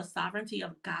about the sovereignty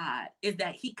of God is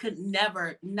that he could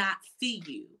never not see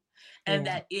you. And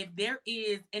Yeah. that if there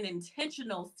is an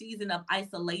intentional season of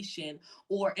isolation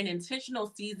or an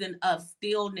intentional season of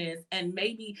stillness and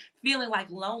maybe feeling like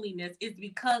loneliness, is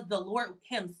because the Lord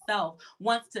himself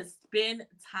wants to spend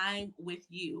time with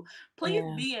you. Please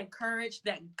Yeah. be encouraged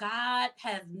that God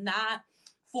has not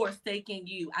forsaking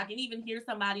you. I can even hear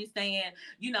somebody saying,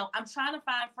 I'm trying to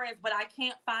find friends, but I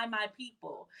can't find my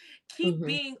people. Keep Mhm.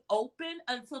 being open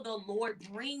until the Lord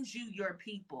brings you your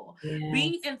people.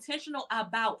 Be Yes. intentional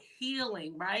about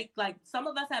healing, right? Like some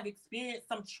of us have experienced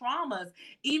some traumas,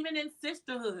 even in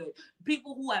sisterhood.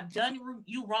 People who have done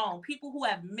you wrong, people who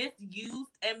have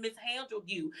misused and mishandled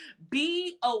you.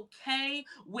 Be okay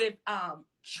with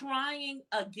trying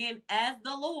again as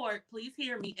the Lord, please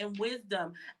hear me, in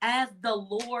wisdom, as the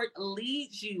Lord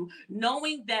leads you,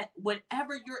 knowing that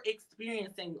whatever you're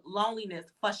experiencing, loneliness,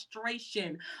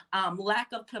 frustration,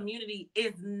 lack of community,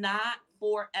 is not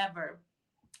forever.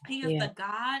 He is Yeah. the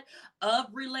God of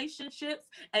relationships,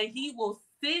 and he will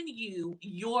send you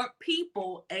your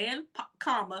people and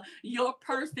comma your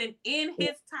person in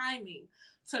his timing.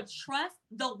 To trust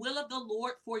the will of the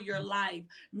Lord for your life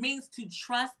means to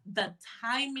trust the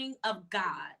timing of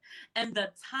God. And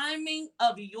the timing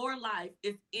of your life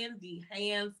is in the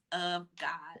hands of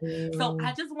God. So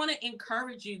I Mm. just want to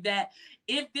encourage you that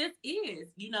if this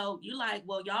is, you like,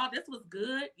 well, y'all, this was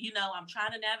good. I'm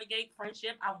trying to navigate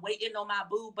friendship. I'm waiting on my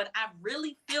boo, but I'm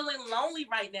really feeling lonely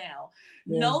right now.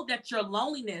 Yeah. Know that your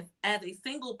loneliness as a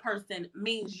single person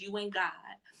means you and God.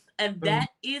 And Mm. that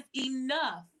is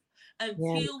enough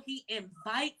Yeah. until he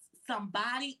invites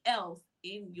somebody else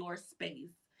in your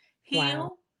space. Wow.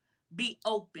 Heal, be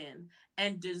open,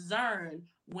 and discern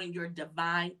when your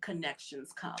divine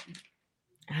connections come.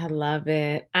 I love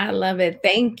it. I love it.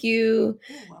 Thank you.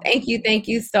 You're Thank you. welcome. Thank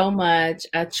you so much.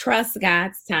 Trust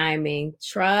God's timing.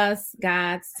 Trust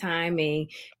God's timing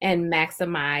and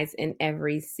maximize in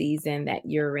every season that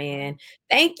you're in.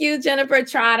 Thank you, Jennifer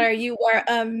Trotter. You were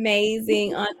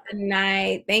amazing on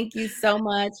tonight. Thank you so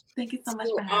much Thank you so much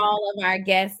to for having me. all of our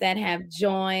guests that have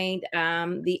joined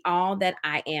the All That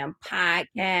I Am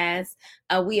podcast.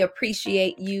 We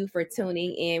appreciate you for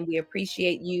tuning in. We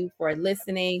appreciate you for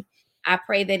listening. I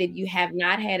pray that if you have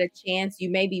not had a chance,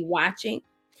 you may be watching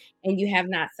and you have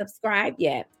not subscribed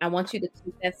yet, I want you to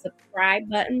click that subscribe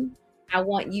button. I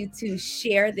want you to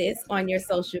share this on your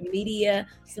social media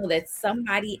so that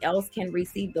somebody else can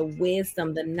receive the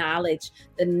wisdom, the knowledge,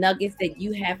 the nuggets that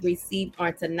you have received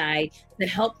on tonight to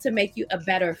help to make you a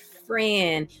better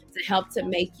friend, to help to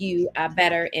make you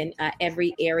better in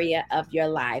every area of your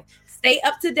life. Stay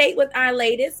up to date with our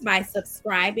latest by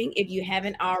subscribing if you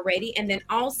haven't already. And then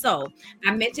also,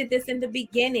 I mentioned this in the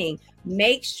beginning,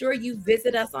 make sure you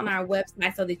visit us on our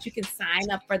website so that you can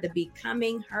sign up for the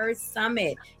Becoming Her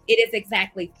Summit. It is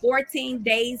exactly 14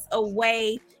 days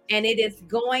away and it is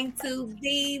going to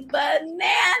be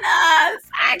bananas.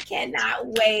 I cannot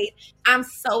wait. I'm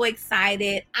so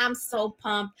excited. I'm so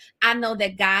pumped. I know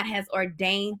that God has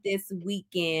ordained this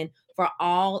weekend for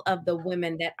all of the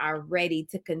women that are ready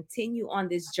to continue on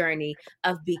this journey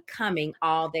of becoming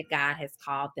all that God has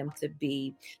called them to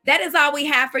be. That is all we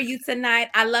have for you tonight.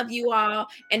 I love you all,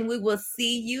 and we will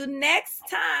see you next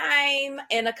time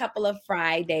in a couple of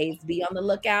Fridays. Be on the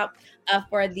lookout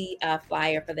for the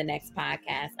flyer for the next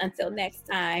podcast. Until next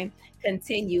time,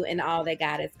 continue in all that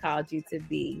God has called you to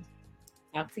be.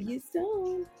 Talk to you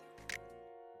soon.